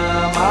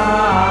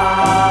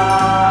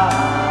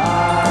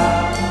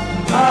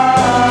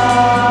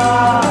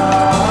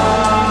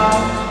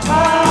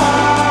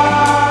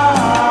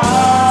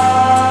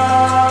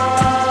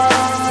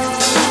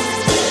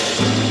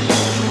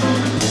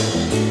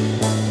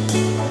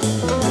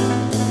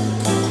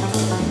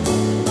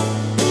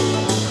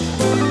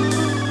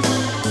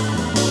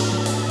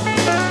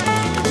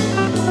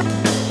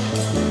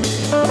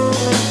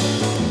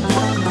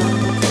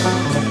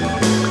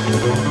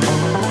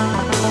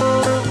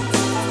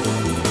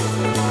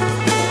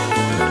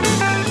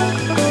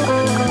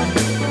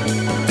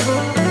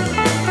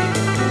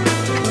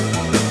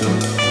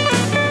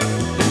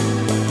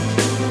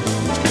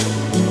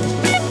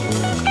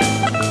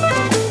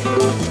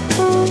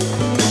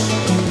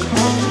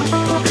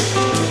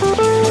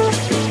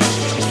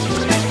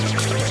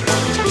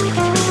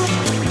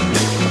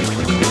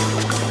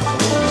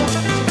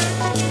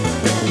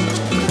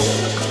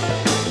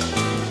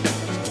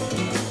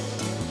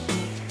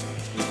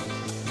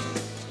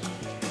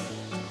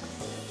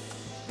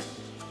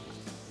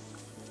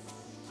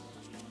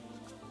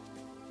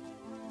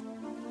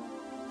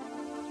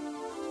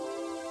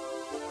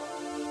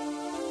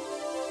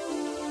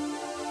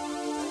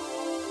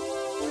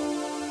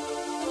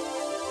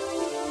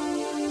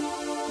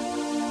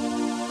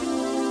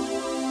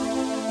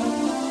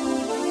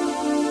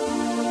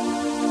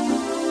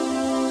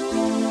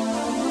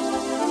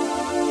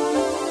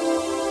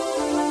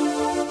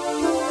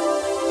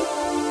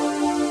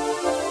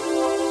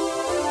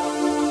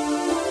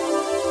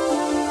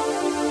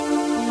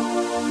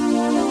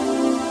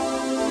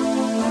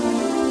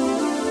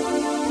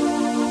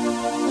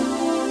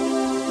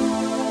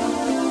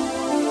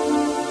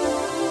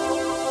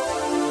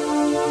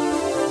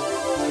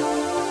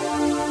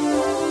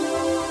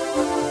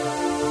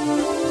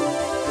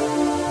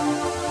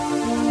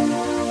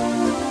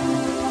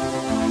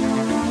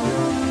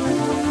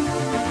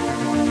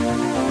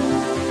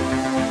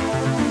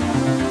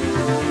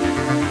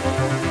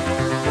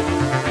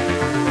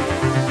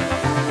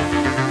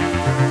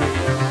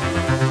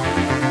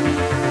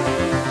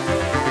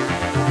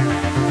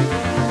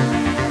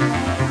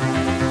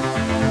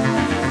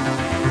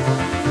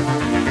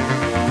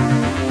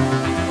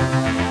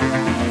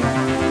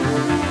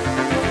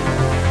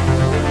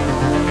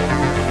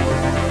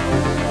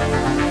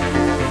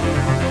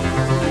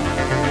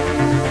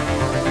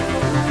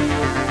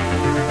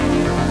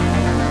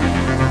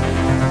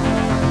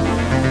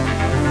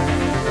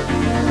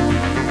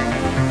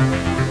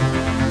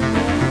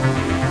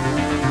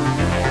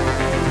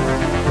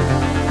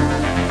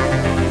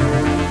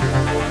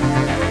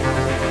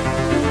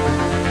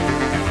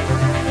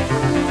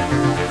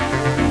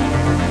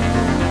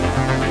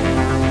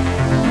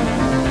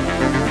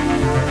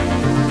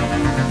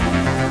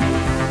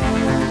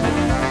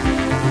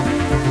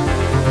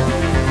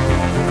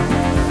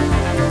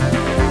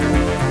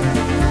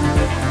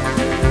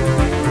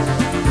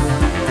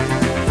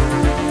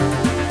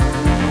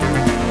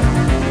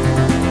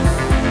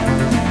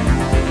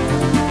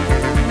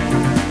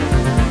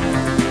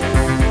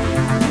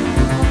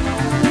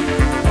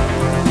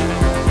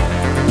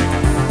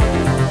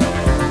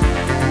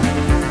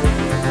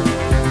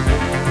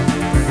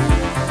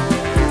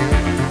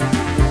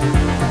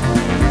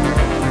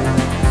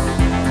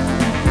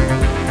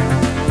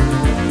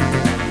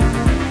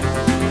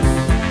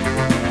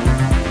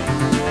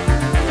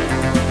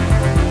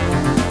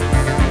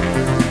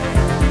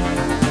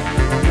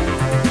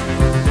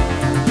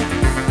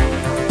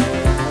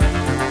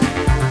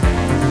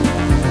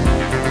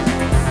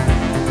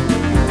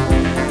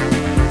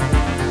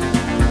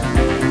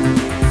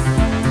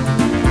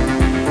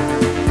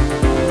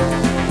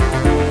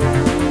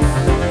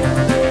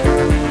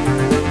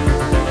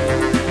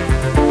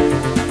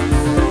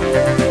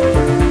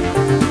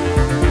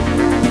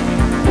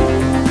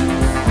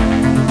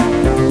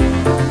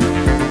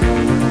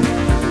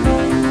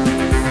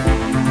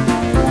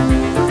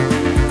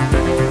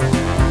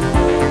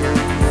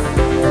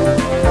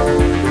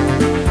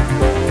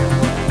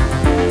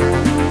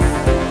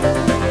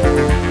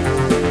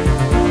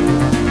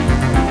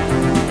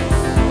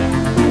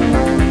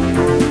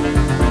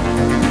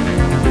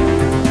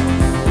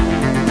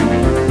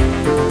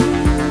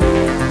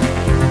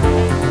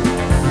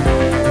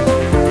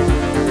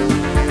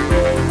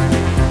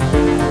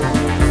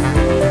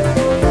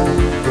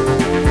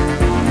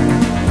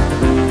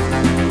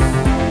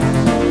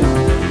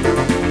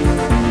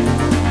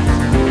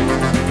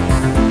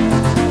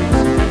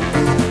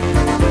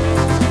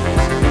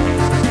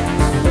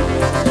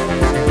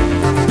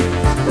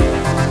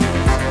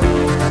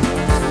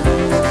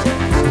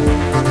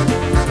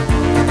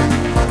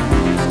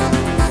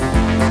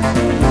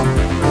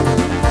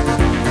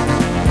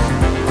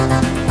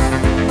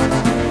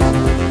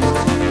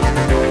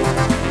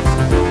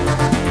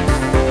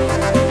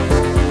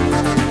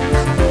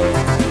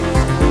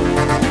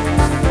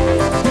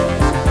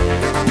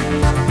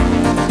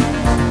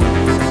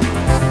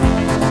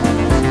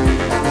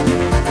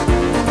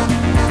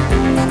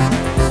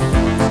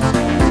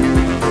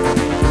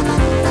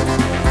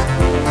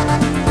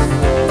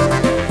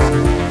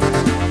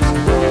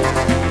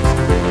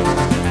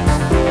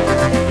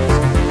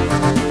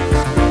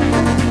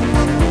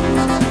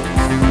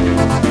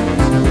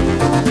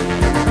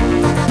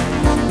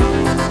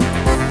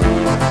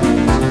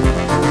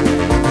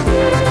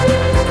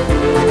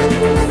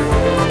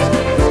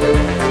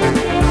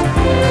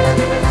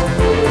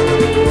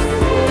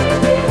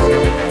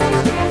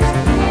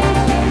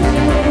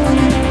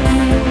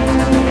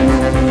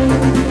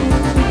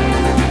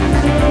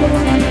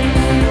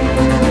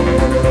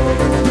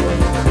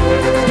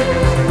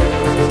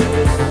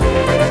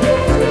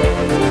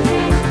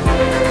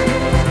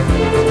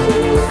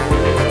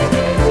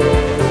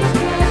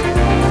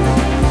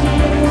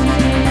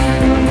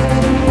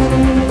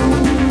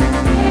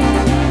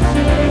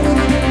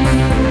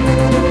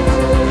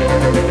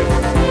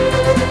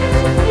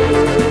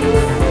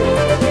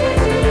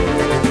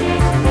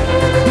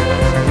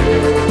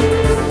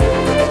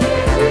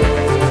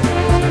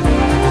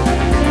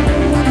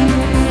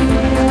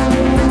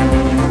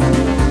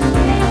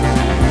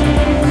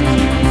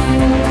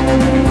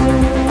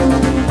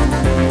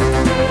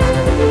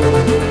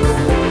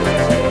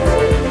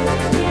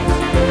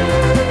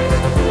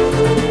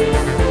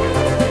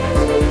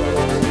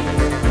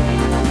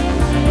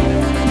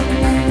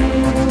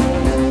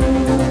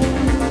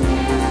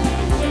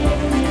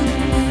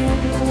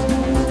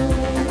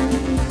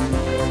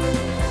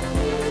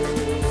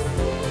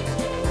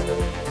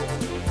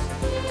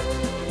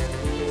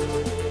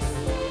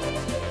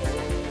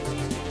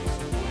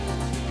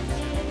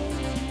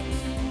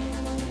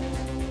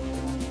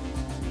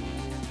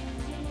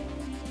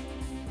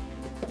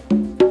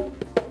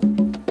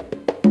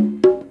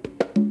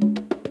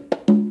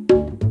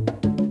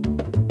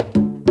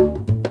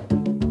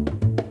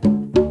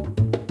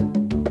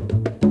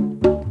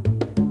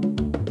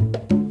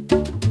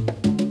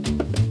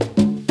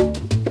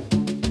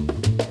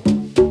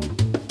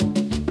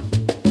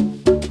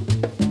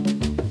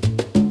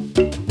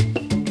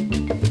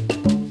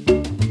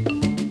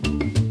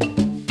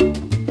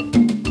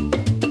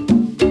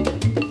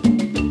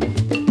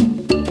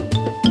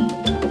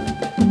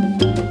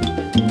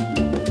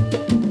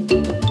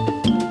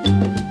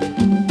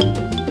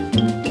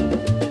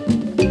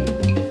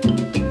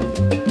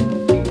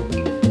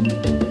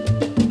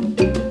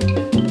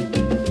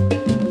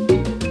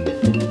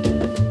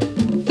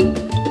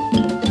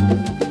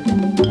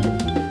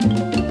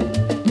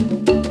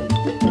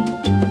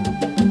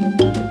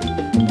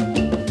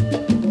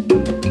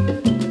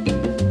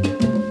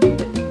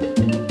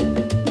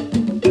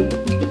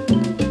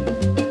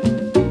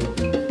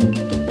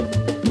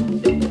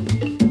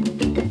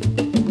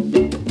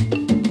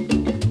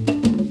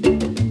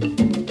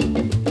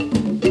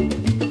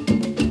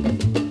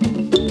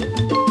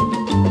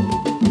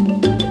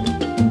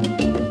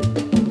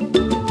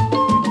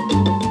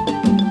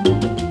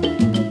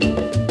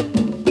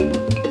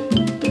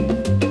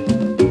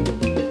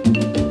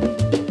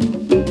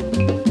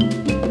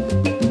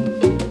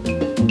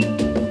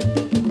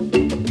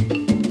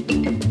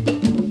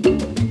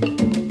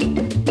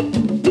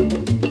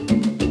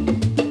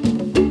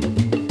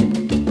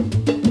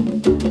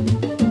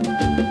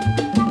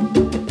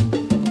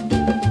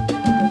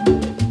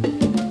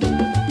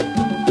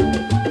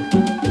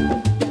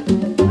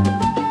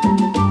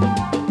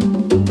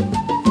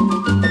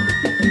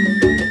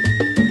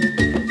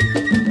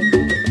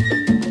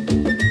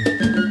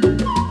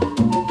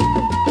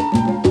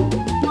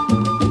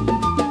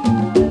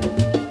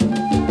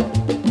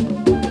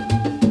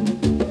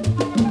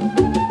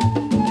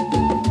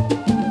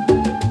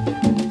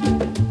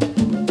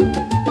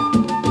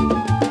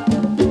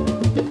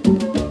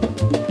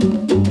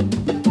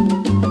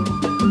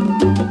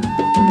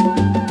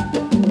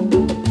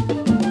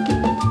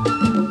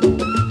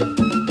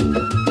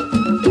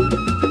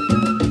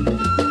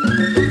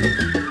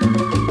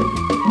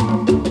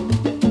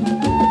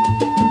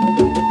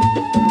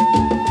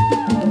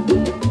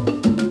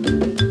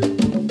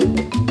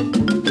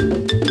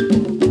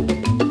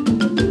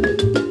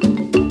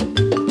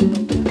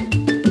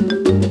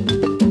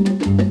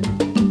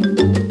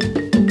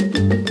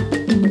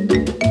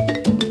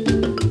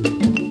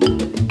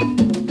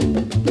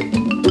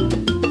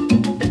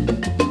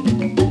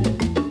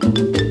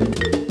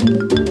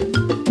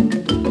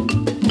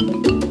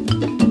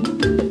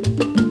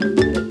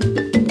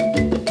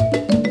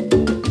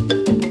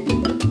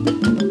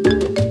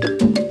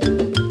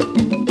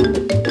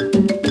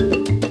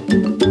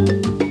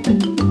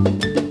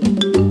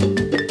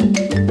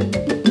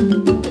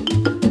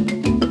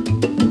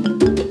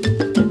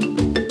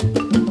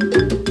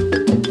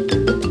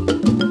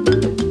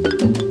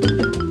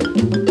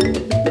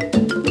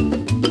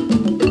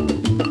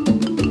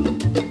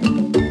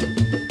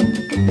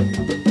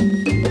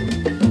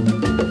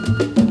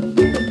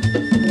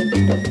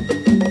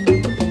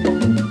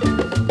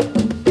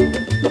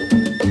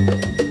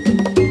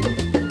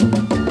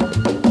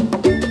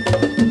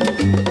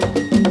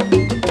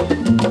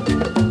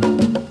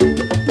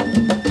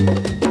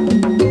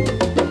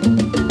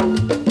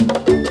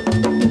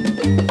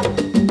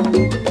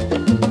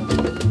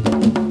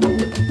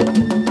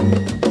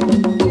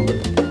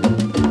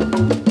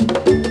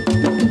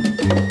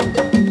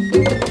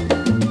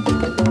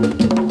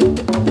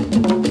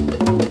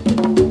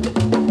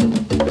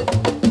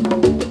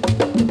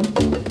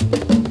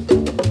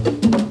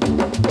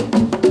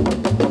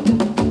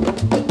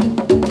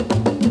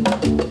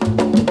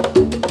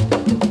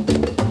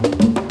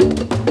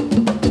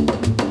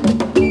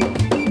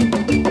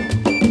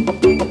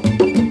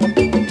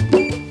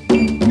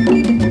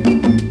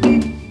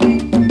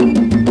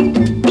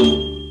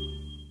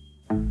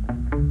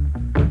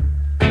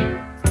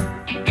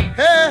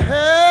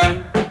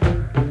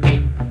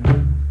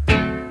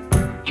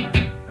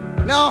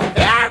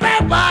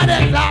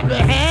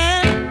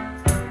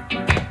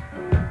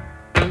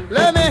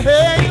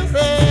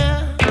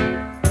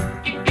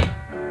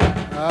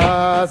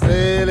 are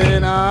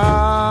sailing on,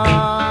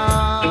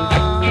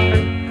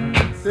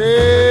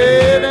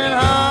 sailing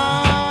on.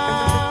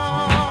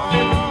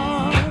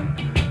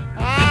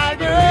 I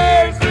can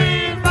hear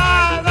sweet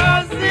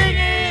mother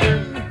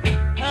singing,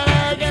 and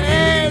I can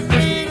hear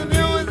sweet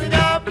music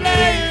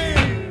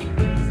playing,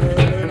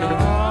 sailing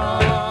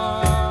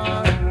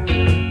on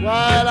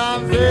while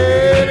I'm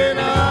sailing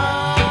on.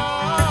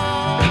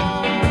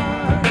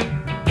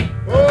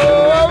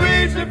 Oh, I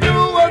wish if you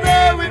were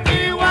there with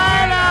me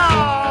while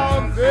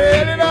I'm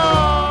sailing on,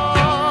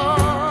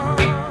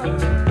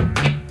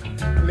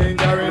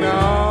 lingering on.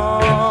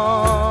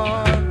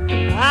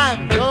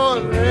 I'm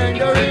just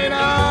lingering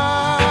on.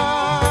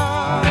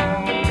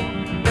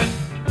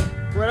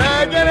 When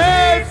I can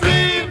hear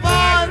sweet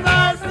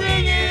voices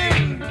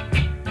singing,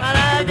 and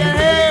I can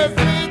hear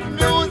sweet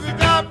music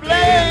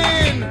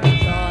playing.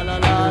 Sha la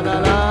la la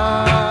la,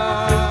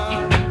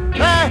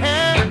 hey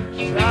hey,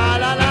 sha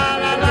la la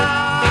la la,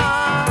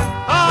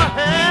 oh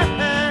hey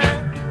hey.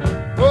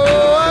 Oh,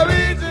 I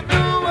wish if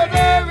you were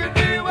there with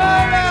me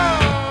while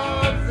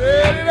I'm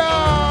sailing on.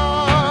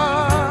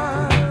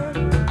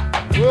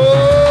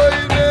 Oh,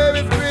 you know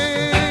it's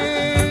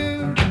spring,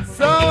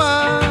 summer,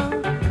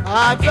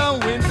 autumn,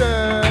 winter.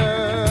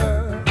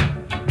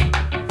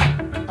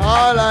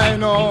 All I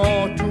know,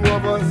 two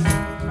of us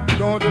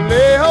going to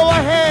lay our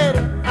head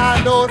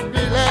and those below.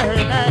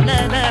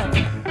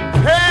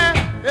 Hey,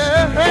 hey,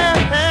 hey,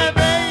 hey,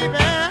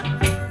 baby.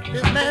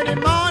 It's maybe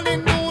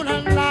morning, noon,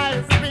 and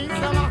night, spring,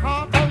 summer,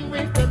 autumn,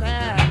 winter.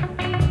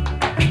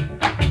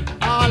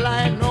 All I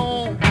know,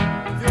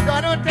 you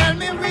gotta tell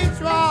me which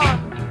one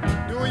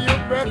do you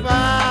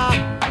prefer?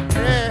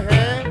 Hey,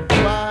 hey,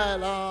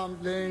 while I'm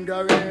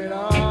lingering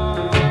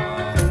on.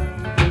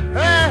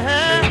 Hey,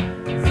 hey,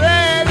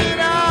 sailing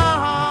on.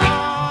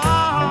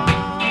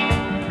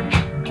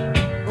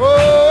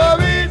 Oh, I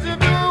wish if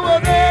you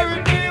were there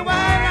with me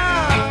while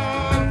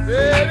I'm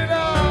sailing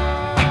on.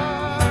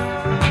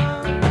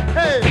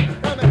 Hey,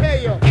 let me hear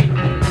you.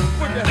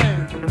 Put your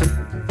hands.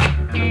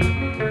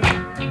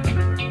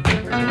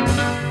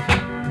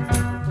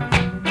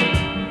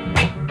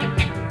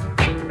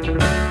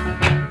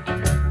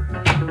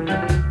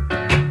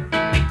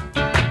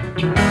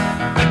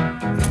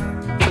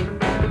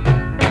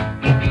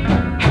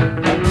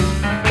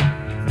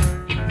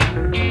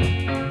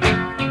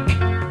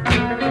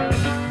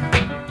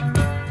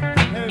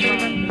 Hey, man,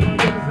 you gonna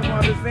give me some more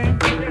of this thing?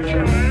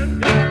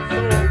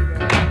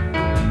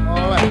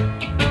 All right.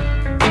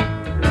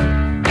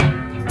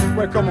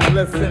 Well, come on,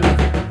 let's sing it.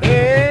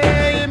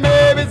 Hey,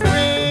 maybe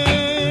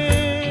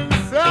spring,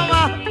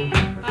 summer,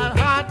 and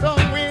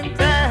autumn,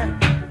 winter.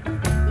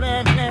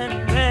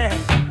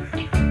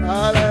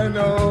 All I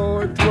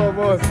know, two of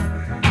us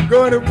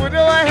gonna put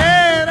our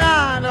head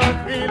on our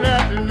feet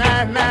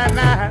tonight,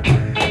 night.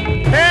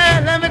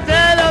 Hey, let me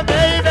tell you,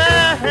 baby,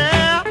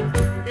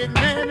 it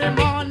may be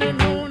morning,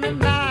 noon, and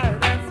night,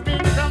 and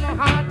spring, summer,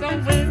 autumn,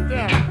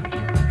 winter.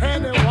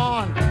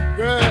 Anyone,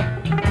 girl,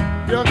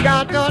 you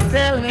got to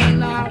tell me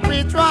now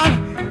which one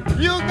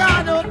you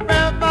got to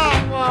prefer.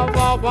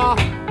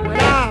 When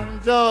I'm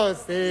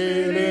just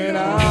sailing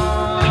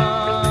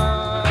on.